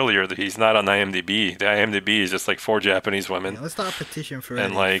Bjork earlier that he's not on IMDb. The IMDb is just like 4 Japanese women. Yeah, let's start a petition for Eddie.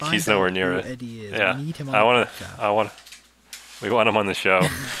 And like he's nowhere near it. Eddie is. Yeah, we need him on we want him on the show.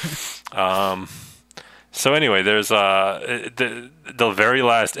 So anyway, there's the very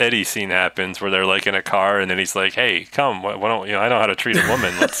last Eddie scene happens where they're like in a car, and then he's like, "Hey, come, why don't I know how to treat a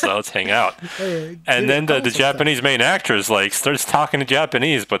woman? Let's hang out." And then the Japanese main actress like starts talking to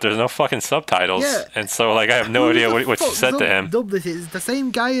Japanese, but there's no fucking subtitles, and so like I have no idea what she said to him. Dubbed this is the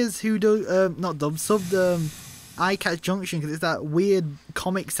same guy as who not dubbed subbed Eyecatch Junction, because it's that weird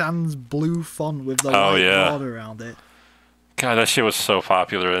Comic Sans blue font with the white border around it. God, that shit was so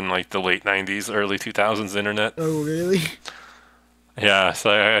popular in like the late 90s, early 2000s internet. Oh, really? Yeah, so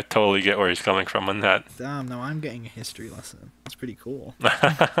I totally get where he's coming from on that. Damn, now I'm getting a history lesson. That's pretty cool.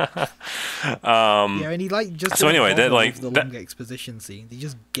 Yeah, and he like just so anyway, that like the long exposition scene. He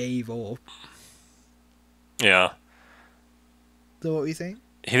just gave up. Yeah. So what were you saying?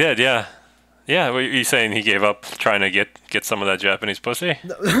 He did, yeah. Yeah, what are you saying? He gave up trying to get some of that Japanese pussy?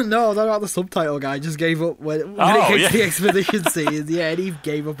 No, not about the subtitle guy. Just gave up when it came to the expedition scenes. Yeah, Eddie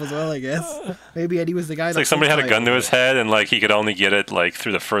gave up as well, I guess. Maybe Eddie was the guy. It's like somebody had a gun to his head, and like he could only get it like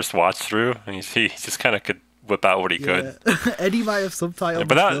through the first watch through, and he just kind of could whip out what he could. Eddie might have subtitled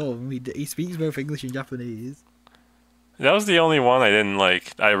the film. He speaks both English and Japanese. That was the only one I didn't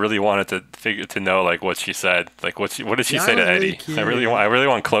like. I really wanted to know like what she said. Like what did she say to Eddie? I really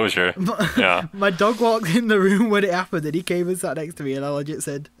want closure. My dog walked in the room when it happened, and he came and sat next to me, and I legit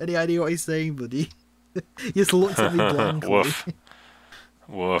said, "Any idea what he's saying, buddy?" He just looked at me blankly.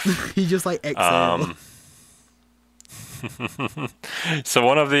 Woof. He just like exhaled. So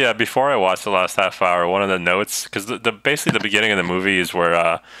one of the before I watched the last half hour, one of the notes, because basically the beginning of the movie is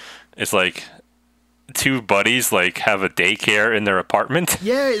where it's like two buddies like have a daycare in their apartment.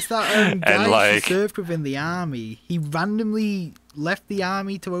 Yeah, it's that guy And, she like, served with in the army. He randomly left the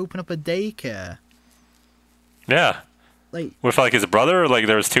army to open up a daycare. yeah, Like, with like his brother. Like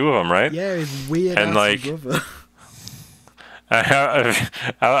there was two of them, right? yeah, his weird And, ass like, brother.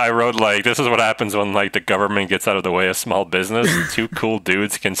 I wrote like, this is what happens when like the government gets out of the way of small business. Two cool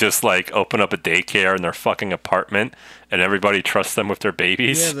dudes can just like open up a daycare in their fucking apartment, and everybody trusts them with their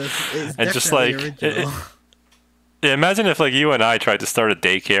babies. Yeah, it's and just like original. yeah, imagine if like you and I tried to start a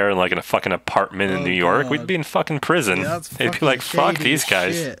daycare in like in a fucking apartment in New York. We'd be in fucking prison. Yeah, that's They'd be fucking like, fuck shady these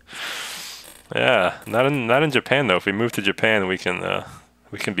guys. shit. Yeah, not in Japan though. If we move to Japan, we can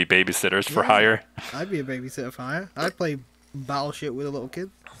be babysitters for hire. I'd be a babysitter for hire. I'd play Battleship with a little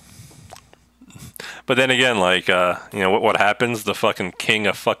kid. But then again, like you know what happens? The fucking king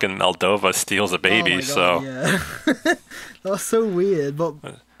of fucking Moldova steals a baby. Oh my God, so yeah. That's so weird. But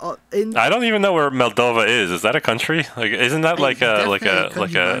I don't even know where Moldova is. Is that a country? Like, isn't that like a I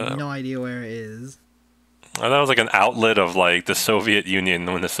have no idea where it is. Oh, that was like an outlet of like the Soviet Union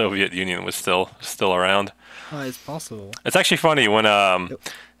when the Soviet Union was still around. Oh, it's possible. It's actually funny when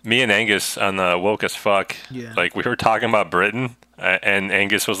me and Angus on Woke as Fuck, like we were talking about Britain, and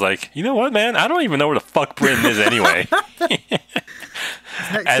Angus was like, you know what, man? I don't even know where the fuck Britain is anyway.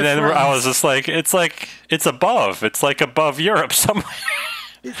 And then I was just like, it's above. It's like above Europe somewhere.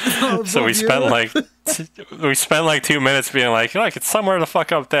 So we spent like 2 minutes being like it's somewhere the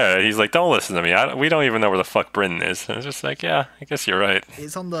fuck up there. He's like, don't listen to me. We don't even know where the fuck Britain is. And it's just like, yeah, I guess you're right.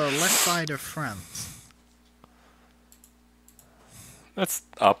 It's on the left side of France. That's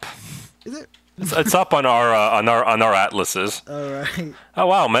up. Is it? It's up on our atlases. All right. Oh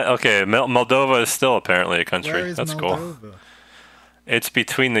wow. Okay, Moldova is still apparently a country. Where is That's Moldova? cool. It's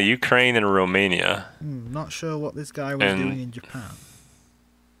between the Ukraine and Romania. Not sure what this guy was doing in Japan.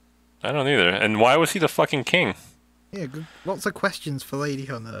 I don't either. And why was he the fucking king? Yeah, good. Lots of questions for Lady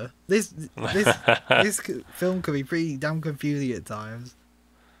Hunter. This film can be pretty damn confusing at times.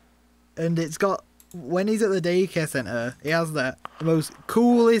 And it's got, when he's at the daycare centre, he has the most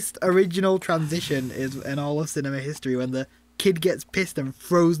coolest original transition in all of cinema history when the kid gets pissed and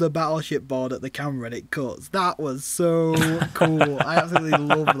throws the battleship board at the camera and it cuts. That was so cool. I absolutely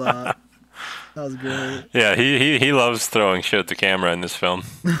love that. That was great. Yeah, he loves throwing shit at the camera in this film.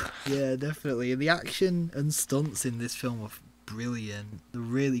 Yeah, definitely. And the action and stunts in this film are brilliant. They're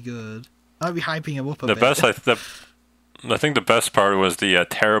really good. I'd be hyping him up a bit. I think the best part was the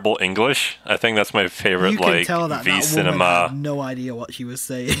terrible English. I think that's my favorite. You can like tell that V cinema. Had no idea what she was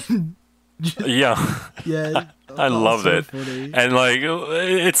saying. Yeah. Yeah. I loved it. Funny. And like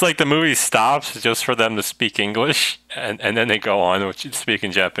it's like the movie stops just for them to speak English and then they go on with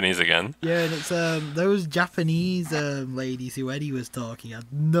speaking Japanese again. Yeah, and it's those Japanese ladies who Eddie was talking. I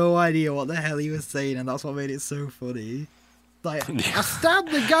had no idea what the hell he was saying, and that's what made it so funny. Like, I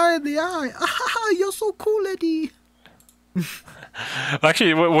stabbed the guy in the eye. Ah, you're so cool, Eddie.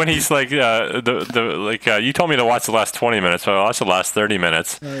 Actually, when he's like you told me to watch the last 20 minutes, so I watched the last 30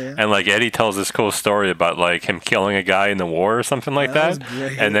 minutes. Oh, yeah. And like Eddie tells this cool story about like him killing a guy in the war or something like that. Was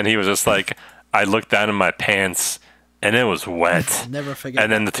great. And then he was just like, I looked down in my pants and it was wet. Never forget.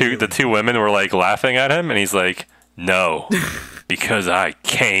 And then the two women were like laughing at him, and he's like, no, because I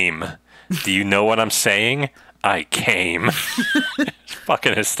came. Do you know what I'm saying? I came. It's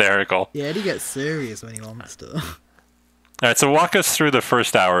fucking hysterical. Yeah, Eddie gets serious when he wants to. All right, so walk us through the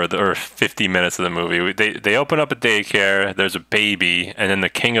first hour or 50 minutes of the movie. They open up a daycare, there's a baby, and then the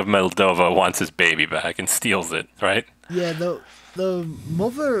king of Moldova wants his baby back and steals it, right? Yeah, the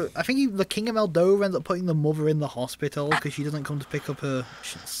mother, I think the king of Moldova ends up putting the mother in the hospital because she doesn't come to pick up her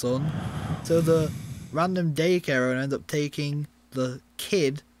son. So the random daycare owner ends up taking the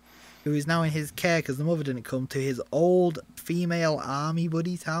kid, who is now in his care because the mother didn't come, to his old female army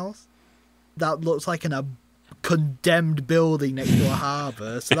buddy's house. That looks like an condemned building next to a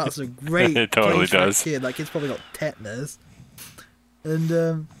harbour, so that's a great it totally place does. for a kid. That kid's probably got tetanus.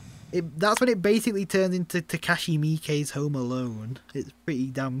 And that's when it basically turns into Takashi Miike's Home Alone. It's pretty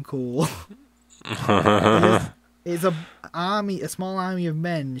damn cool. It's a small army of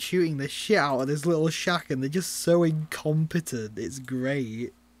men shooting the shit out of this little shack, and they're just so incompetent. It's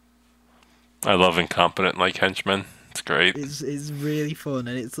great. I love incompetent like henchmen. It's great. It's really fun,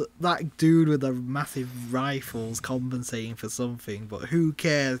 and it's that dude with the massive rifles compensating for something, but who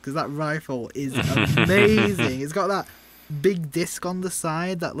cares? Because that rifle is amazing. It's got that big disc on the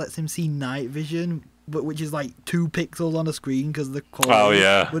side that lets him see night vision, but which is like 2 pixels on a screen because of the quality. Oh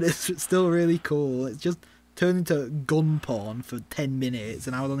yeah. But it's still really cool. It's just turned into gun porn for 10 minutes,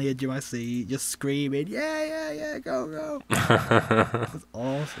 and I was on the edge of my seat just screaming, yeah, go. It's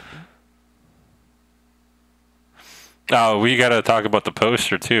awesome. Oh, we gotta talk about the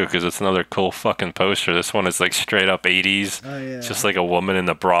poster too, because it's another cool fucking poster. This one is like straight up 80s. Oh yeah. It's just like a woman in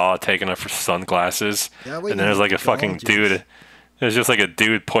a bra taking off her sunglasses, That and lady then there's like a looks fucking gorgeous. dude. There's just like a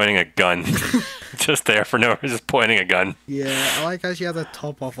dude pointing a gun, just there for no reason, just pointing a gun. Yeah, I like how she has a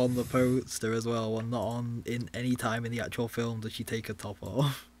top off on the poster as well, and not on in any time in the actual film does she take a top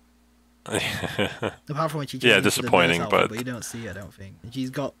off. Apart from when she Yeah, changes to the disappointing, nurse outfit, but you don't see it, I don't think. And she's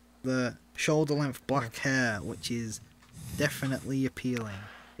got the shoulder length black hair, which is definitely appealing.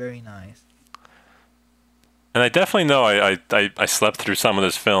 Very nice. and I definitely know I slept through some of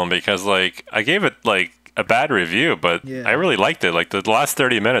this film because like I gave it like a bad review, but Yeah. I really liked it. Like the last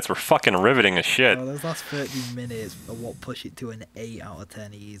 30 minutes were fucking riveting as shit. Oh, those last 30 minutes are what push it to an 8 out of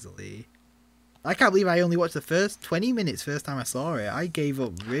 10 easily. I can't believe I only watched the first 20 minutes first time I saw it. I gave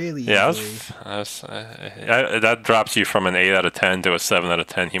up really Yeah, easily. that drops you from an 8 out of 10 to a 7 out of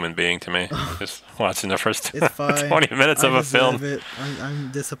 10 human being to me. Just watching the first It's fine. 20 minutes of I a film. deserve it.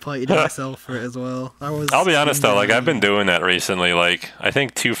 I'm disappointed in myself for it as well. I'll be honest though, like I've been doing that recently. Like I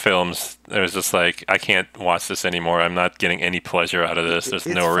think 2 films, there's just like I can't watch this anymore. I'm not getting any pleasure out of this. There's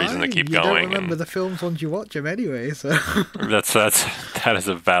It's no reason to fine. keep you going. don't remember the films once you watch them anyway, so... That is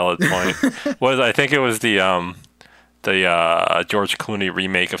a valid point. I think it was the George Clooney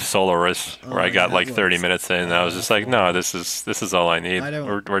remake of Solaris, where I got yeah, like it 30 was minutes in, and I was just like, no, this is all I need. I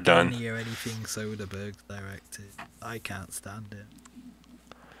don't We're done. hear anything Soderbergh's directed. I can't stand it.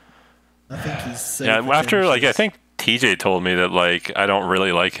 I think he's so Yeah, after like I pretentious. think TJ told me that like I don't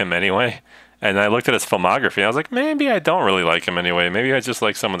really like him anyway. And I looked at his filmography and I was like, maybe I don't really like him anyway. Maybe I just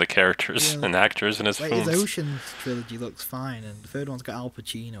like some of the characters Yeah. and actors in his Like films. his Ocean's trilogy looks fine, and the third one's got Al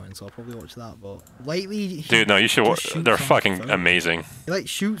Pacino in, so I'll probably watch that. But lately, he Dude, no, you should just watch. shoots They're on fucking phone. amazing. He like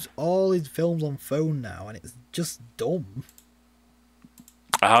shoots all his films on phone now, and it's just dumb.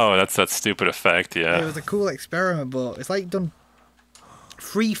 Oh, that's that stupid effect, It yeah. was a cool experiment, but it's like done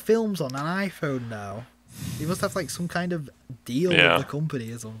 3 films on an iPhone now. He must have like some kind of deal Yeah. with the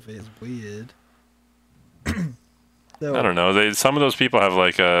company or something. It's weird. So, I don't know. Some of those people have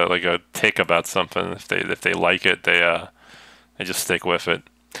like a tick about something. If they like it, they just stick with it.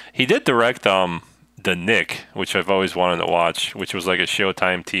 He did direct The Nick, which I've always wanted to watch, which was like a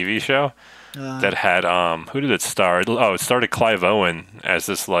Showtime TV show that had who did it star? Oh, it started Clive Owen as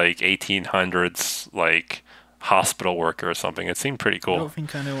this like 1800s like hospital worker or something. It seemed pretty I cool. don't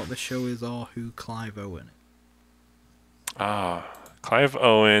think I know what the show is or who Clive Owen is. Clive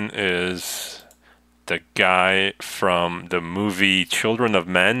Owen is the guy from the movie Children of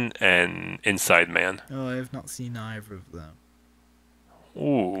Men and Inside Man. Oh, I have not seen either of them.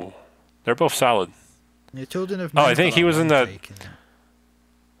 Ooh, they're both solid. Yeah, Children of Oh, I Men's think got he was in that- take in it.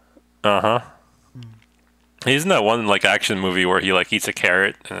 Uh-huh. He's in that one like action movie where he like eats a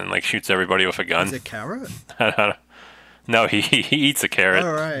carrot and then like shoots everybody with a gun. Is it Carrot? No, he eats a carrot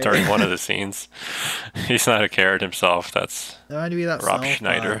Oh, right. during one of the scenes. He's not a carrot himself. That's There might be that Rob South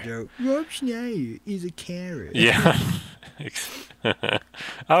Schneider. Park joke. Rob Schneider is a carrot. yeah.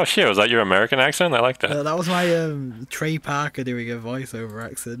 Oh shit, was that your American accent? I like that. That was my Trey Parker doing a voiceover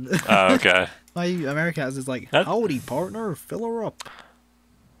accent. Oh, okay. My American accent is like, That- howdy partner, fill her up.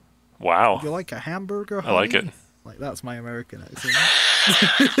 Wow. You like a hamburger, I like honey?" it. Like, that's my American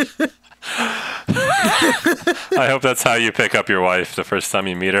accent. I hope that's how you pick up your wife the first time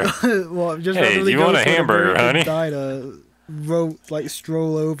you meet her. Well, I'm just Hey, randomly do you go want a to an hamburger, American honey? Diner,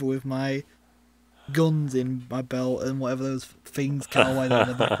 stroll over with my guns in my belt and whatever those things Caroline in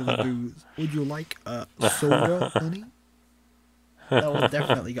the back of the boots. Would you like a soda, honey? That will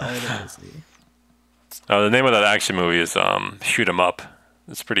definitely get all of us. The name of that action movie is Shoot 'Em Up.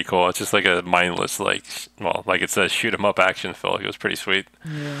 It's pretty cool. It's just like a mindless, like it says, shoot 'em up action film. It was pretty sweet.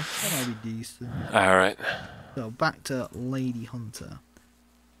 Yeah, that might be decent. All right. So back to Lady Hunter.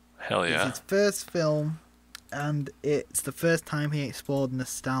 Hell It's yeah. his first film, and it's the first time he explored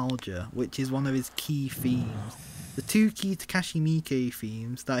nostalgia, which is one of his key themes. The 2 key Takashi Miike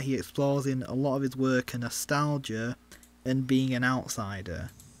themes that he explores in a lot of his work are nostalgia and being an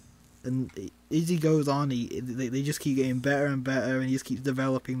outsider. And as he goes on, they just keep getting better and better, and he just keeps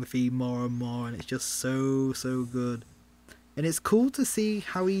developing the theme more and more, and it's just so good. And it's cool to see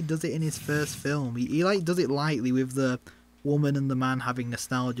how he does it in his first film. He like does it lightly with the woman and the man having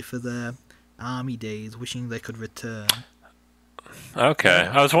nostalgia for their army days, wishing they could return. Okay.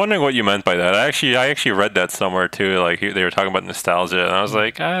 I was wondering what you meant by that. I actually read that somewhere too. Like they were talking about nostalgia, and I was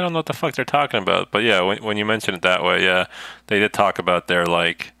like, I don't know what the fuck they're talking about. But yeah, when you mentioned it that way, yeah, they did talk about their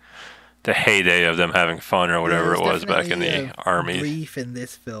like the heyday of them having fun or whatever it was back in the army. Brief in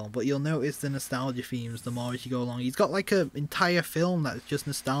this film, but you'll notice the nostalgia themes the more as you go along. He's got like an entire film that's just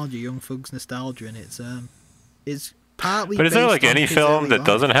nostalgia, young thugs nostalgia, and it's partly. But is there based like on any his film early that life.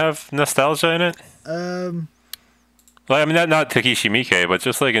 doesn't have nostalgia in it? Like, I mean, not Takashi Miike, but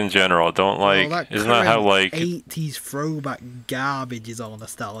just like in general, don't Well, like. Isn't that how like? 80s throwback garbage is all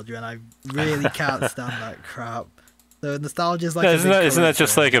nostalgia, and I really can't stand that crap. So nostalgia is like. Yeah, a isn't that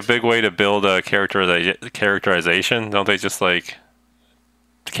just like a trend. big way to build a characterization? Don't they just like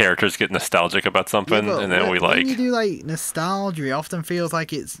the characters get nostalgic about something, Yeah, but and then we when you like. do like nostalgia, it often feels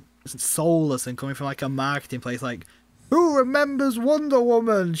like it's soulless and coming from like a marketing place. Like, who remembers Wonder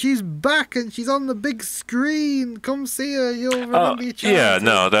Woman? She's back and she's on the big screen. Come see her. You'll remember your childhood. Yeah,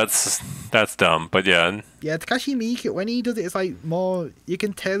 no, that's dumb. But yeah, Yeah, Takashi Miike, when he does it, it's like more. You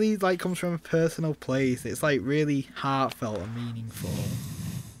can tell he like comes from a personal place. It's like really heartfelt and meaningful.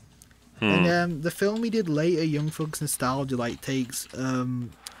 And the film he did later, Young Thug's Nostalgia, like takes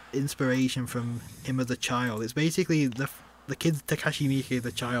inspiration from him as a child. It's basically the kid's Takashi Miike,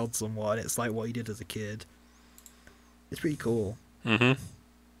 the child, somewhat. And it's like what he did as a kid. It's pretty cool. Mm-hmm.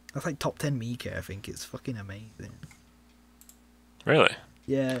 That's like top 10 Miike, I think. It's fucking amazing. Really?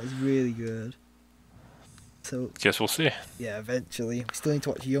 Yeah, it's really good. So Guess we'll see. yeah, eventually. We still need to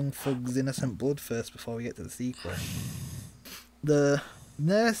watch Young Thug's Innocent Blood first before we get to the sequel. The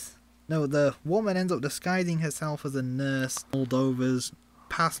woman ends up disguising herself as a nurse, Moldova's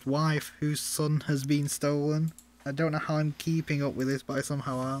past wife whose son has been stolen. I don't know how I'm keeping up with this, but I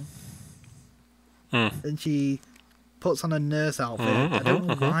somehow am. And she puts on a nurse outfit. I don't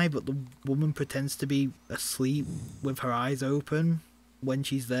know why, but the woman pretends to be asleep with her eyes open when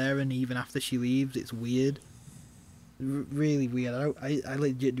she's there, and even after she leaves. It's weird. Really weird. I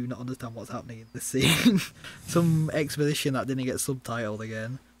legit do not understand what's happening in this scene. Some exposition that didn't get subtitled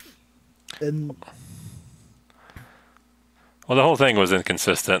again. And well, the whole thing was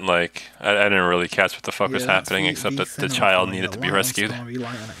inconsistent. Like, I didn't really catch what the fuck was happening, except that the child needed to be rescued. Story,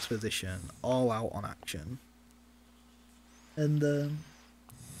 light on exposition, all out on action. And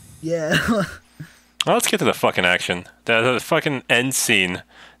yeah. Well, let's get to the fucking action. The fucking end scene.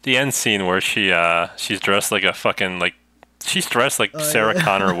 The end scene where she's dressed like a fucking like. She's dressed like Sarah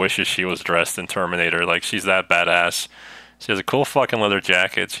Connor wishes she was dressed in Terminator. Like, she's that badass. She has a cool fucking leather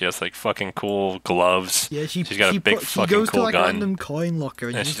jacket. She has like fucking cool gloves. Yeah, she's got a big fucking cool gun. She goes to like a random coin locker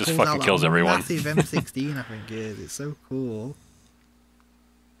and she just just pulls fucking out kills that everyone. Massive M16, I think it is. It's so cool.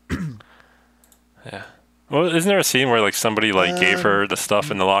 Yeah. Well, isn't there a scene where like somebody like gave her the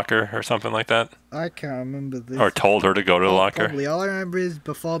stuff in the locker or something like that? I can't remember this. Or told her to go to the locker? Probably. All I remember is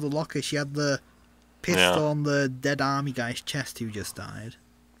before the locker, she had the pistol on the dead army guy's chest who just died.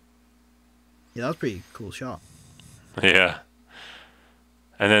 Yeah, that was a pretty cool shot. Yeah.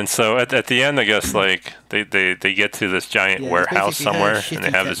 And then so at the end, I guess like they get to this giant warehouse somewhere, and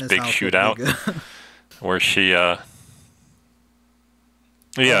they have this big shootout where she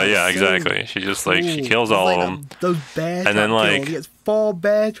exactly. She just like she kills all of them. Those bear and then like he gets 4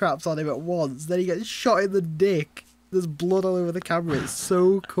 bear traps on him at once. Then he gets shot in the dick. There's blood all over the camera. It's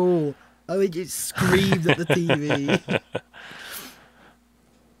so cool. I think it screamed at the TV.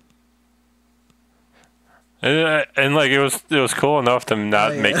 And like it was cool enough to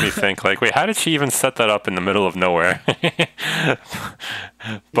not make me think like, wait, how did she even set that up in the middle of nowhere?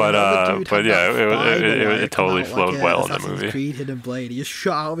 but it totally flowed like well in the Assassin's movie. Creed Hidden Blade. He just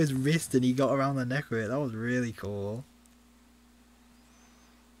shot out of his wrist and he got around the neck of it. That was really cool.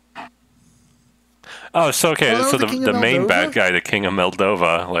 Oh, so okay. So the main bad guy, the King of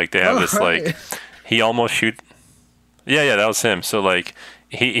Moldova, like they have this like he almost shoot. Yeah, that was him. So like.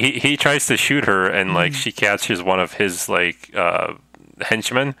 He tries to shoot her, and like she catches one of his like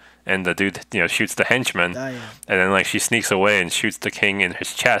henchmen, and the dude shoots the henchman, and then like she sneaks away and shoots the king in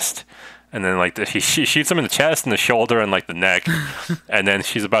his chest, and then like she shoots him in the chest and the shoulder and like the neck, and then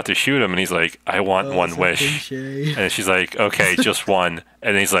she's about to shoot him, and he's like, I want one wish, and she's like, okay, just one,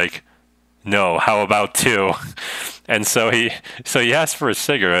 and he's like, no, how about 2? And so he asked for a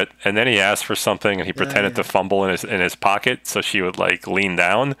cigarette, and then he asked for something, and he pretended to fumble in his pocket, so she would like lean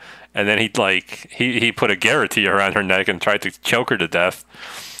down, and then he put a garrote around her neck and tried to choke her to death,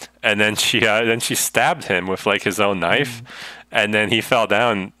 and then she stabbed him with like his own knife, and then he fell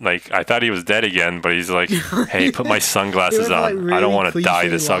down. Like I thought he was dead again, but he's like, hey, put my sunglasses on. Like, really I don't want to die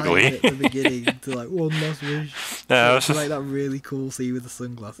this ugly. At the beginning to like one last wish. No, it's like that really cool scene with the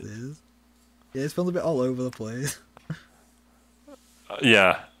sunglasses. Yeah, it's felt a bit all over the place.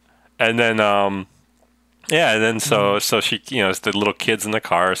 Yeah, and then so she it's the little kids in the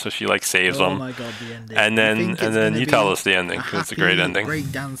car, so she like saves them. Oh my god, the ending! And then you tell us the ending because it's a great ending.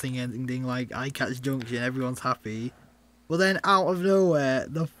 Break dancing ending like Eyecatch Junction. Everyone's happy. Well, then out of nowhere,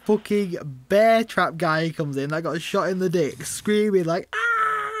 the fucking bear trap guy comes in that got shot in the dick, screaming like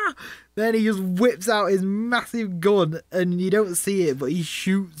ah! Then he just whips out his massive gun, and you don't see it, but he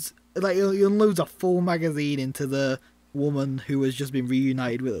shoots, like, he unloads a full magazine into the woman who has just been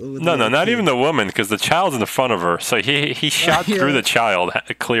reunited with No, not kid. even the woman, because the child's in front of her. So he shot through the child,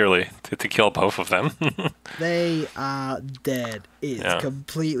 clearly, to kill both of them. They are dead. It's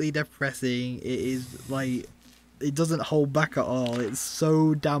completely depressing. It is, like, it doesn't hold back at all. It's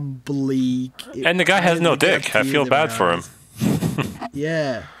so damn bleak. And the guy has no dick. I feel bad for him.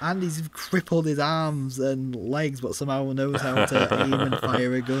 Yeah, and he's crippled his arms and legs, but somehow knows how to aim and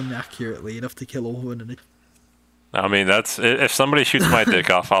fire a gun accurately enough to kill a woman. I mean, that's if somebody shoots my dick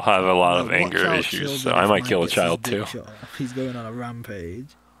off, I'll have a lot of anger issues. So I might kill a child too. He's going on a rampage.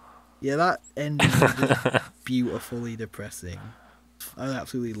 Yeah, that ending was just beautifully depressing. I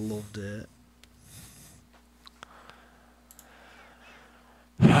absolutely loved it.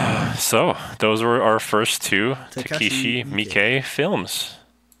 So, those were our first two Takashi Miike films.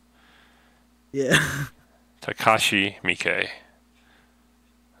 Yeah. Takashi Miike.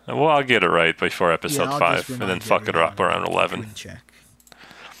 Well, I'll get it right before episode 5, and then fuck it up around 11.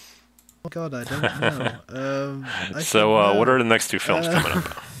 Oh God, I don't know. So, what are the next two films coming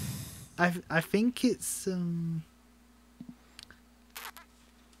up? I think it's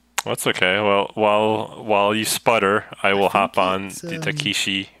That's okay. Well, while you sputter, I will hop on the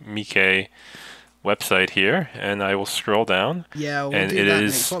Takashi Miike website here, and I will scroll down. Yeah, we'll and do it that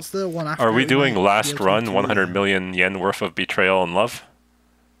is. next. What's the one after? Are we doing Last Run? 100 million yen worth of betrayal and love.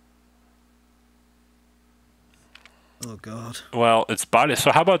 Oh God. Well, it's body.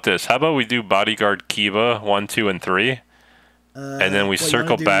 So how about this? How about we do Bodyguard Kiba 1, 2, and 3, and then we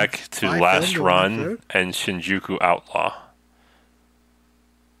circle back to Last Run and Shinjuku Outlaw.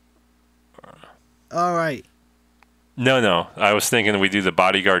 All right. No. I was thinking we do the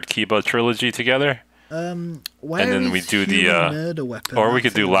Bodyguard Kiba trilogy together. And then we do murder weapon? Or we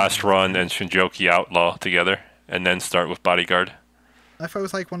could do Last Run and Shinjuku Outlaw together, and then start with Bodyguard. I thought it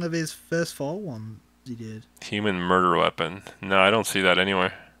was like one of his first 4 ones he did. Human murder weapon. No, I don't see that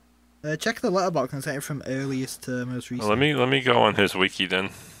anywhere. Check the Letterboxd and set it from earliest to most recent. Well, let me go on his wiki then.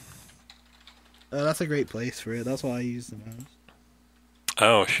 That's a great place for it. That's what I use the most.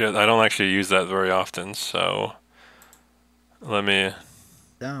 Oh shit! I don't actually use that very often, so let me.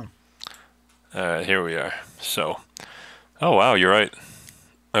 Damn. Alright, here we are. So, oh wow, you're right.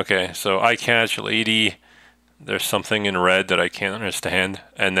 Okay, so Eyecatch Lady. There's something in red that I can't understand,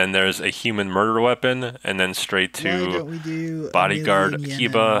 and then there's a human murder weapon, and then straight to Bodyguard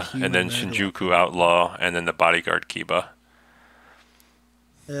Kiba, and then Shinjuku Outlaw, and then the Bodyguard Kiba.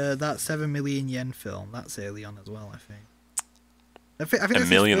 That 7 million yen film. That's early on as well, I think. I think a it's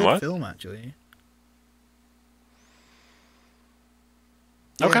million his third what? film actually.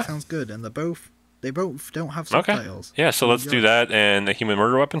 Okay. Yeah, sounds good, and they both don't have subtitles. Okay. Yeah, so let's do that and a human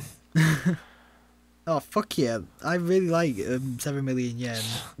murder weapon. Oh fuck yeah! I really like 7 million yen.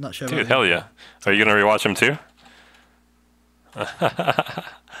 Not sure. Dude, hell yeah! Are you gonna rewatch them too?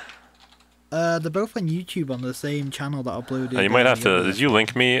 They're both on YouTube on the same channel that uploaded. You might have to. Did you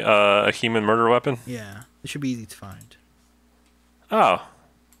link me a human murder weapon? Yeah, it should be easy to find. Oh,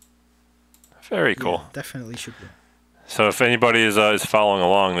 very cool. Yeah, definitely should be. So if anybody is following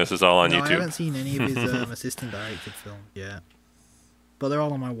along, this is all on YouTube. I haven't seen any of his assistant directed films yet, but they're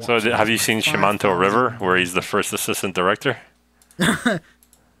all on my watch. So have you seen Shimanto River, where he's the first assistant director? Yeah.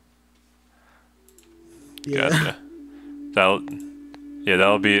 Gotcha.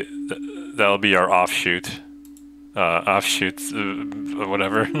 That'll be our offshoot. Offshoots,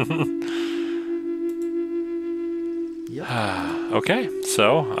 whatever. Yep. Okay,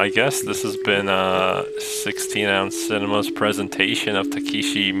 so I guess this has been 16-ounce Cinema's presentation of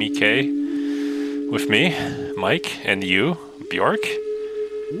Takashi Miike with me, Mike, and you, Bjork.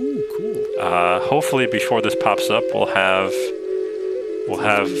 Ooh, cool. Hopefully, before this pops up, we'll have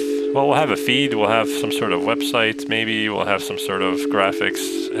a feed. We'll have some sort of website. Maybe we'll have some sort of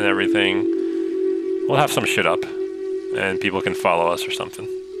graphics and everything. We'll have some shit up, and people can follow us or something.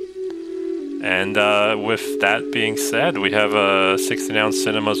 And with that being said, we have a 16-ounce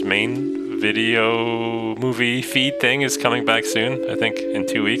Cinema's main video movie feed thing is coming back soon. I think in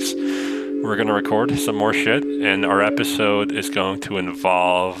 2 weeks. We're going to record some more shit, and our episode is going to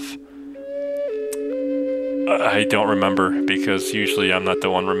involve... I don't remember, because usually I'm not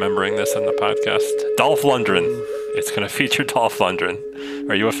the one remembering this on the podcast. Dolph Lundgren. It's going to feature Dolph Lundgren.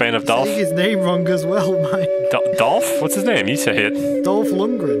 Are you a fan of Dolph? You're saying his name wrong as well, Mike. Dolph? What's his name? You say it. Dolph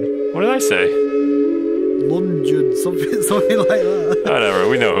Lundgren. What did I say? Lundgren, something like that. Whatever,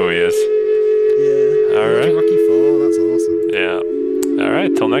 we know who he is. Yeah. All right. Rocky IV, that's awesome. Yeah. All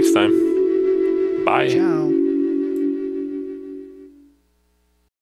right, till next time.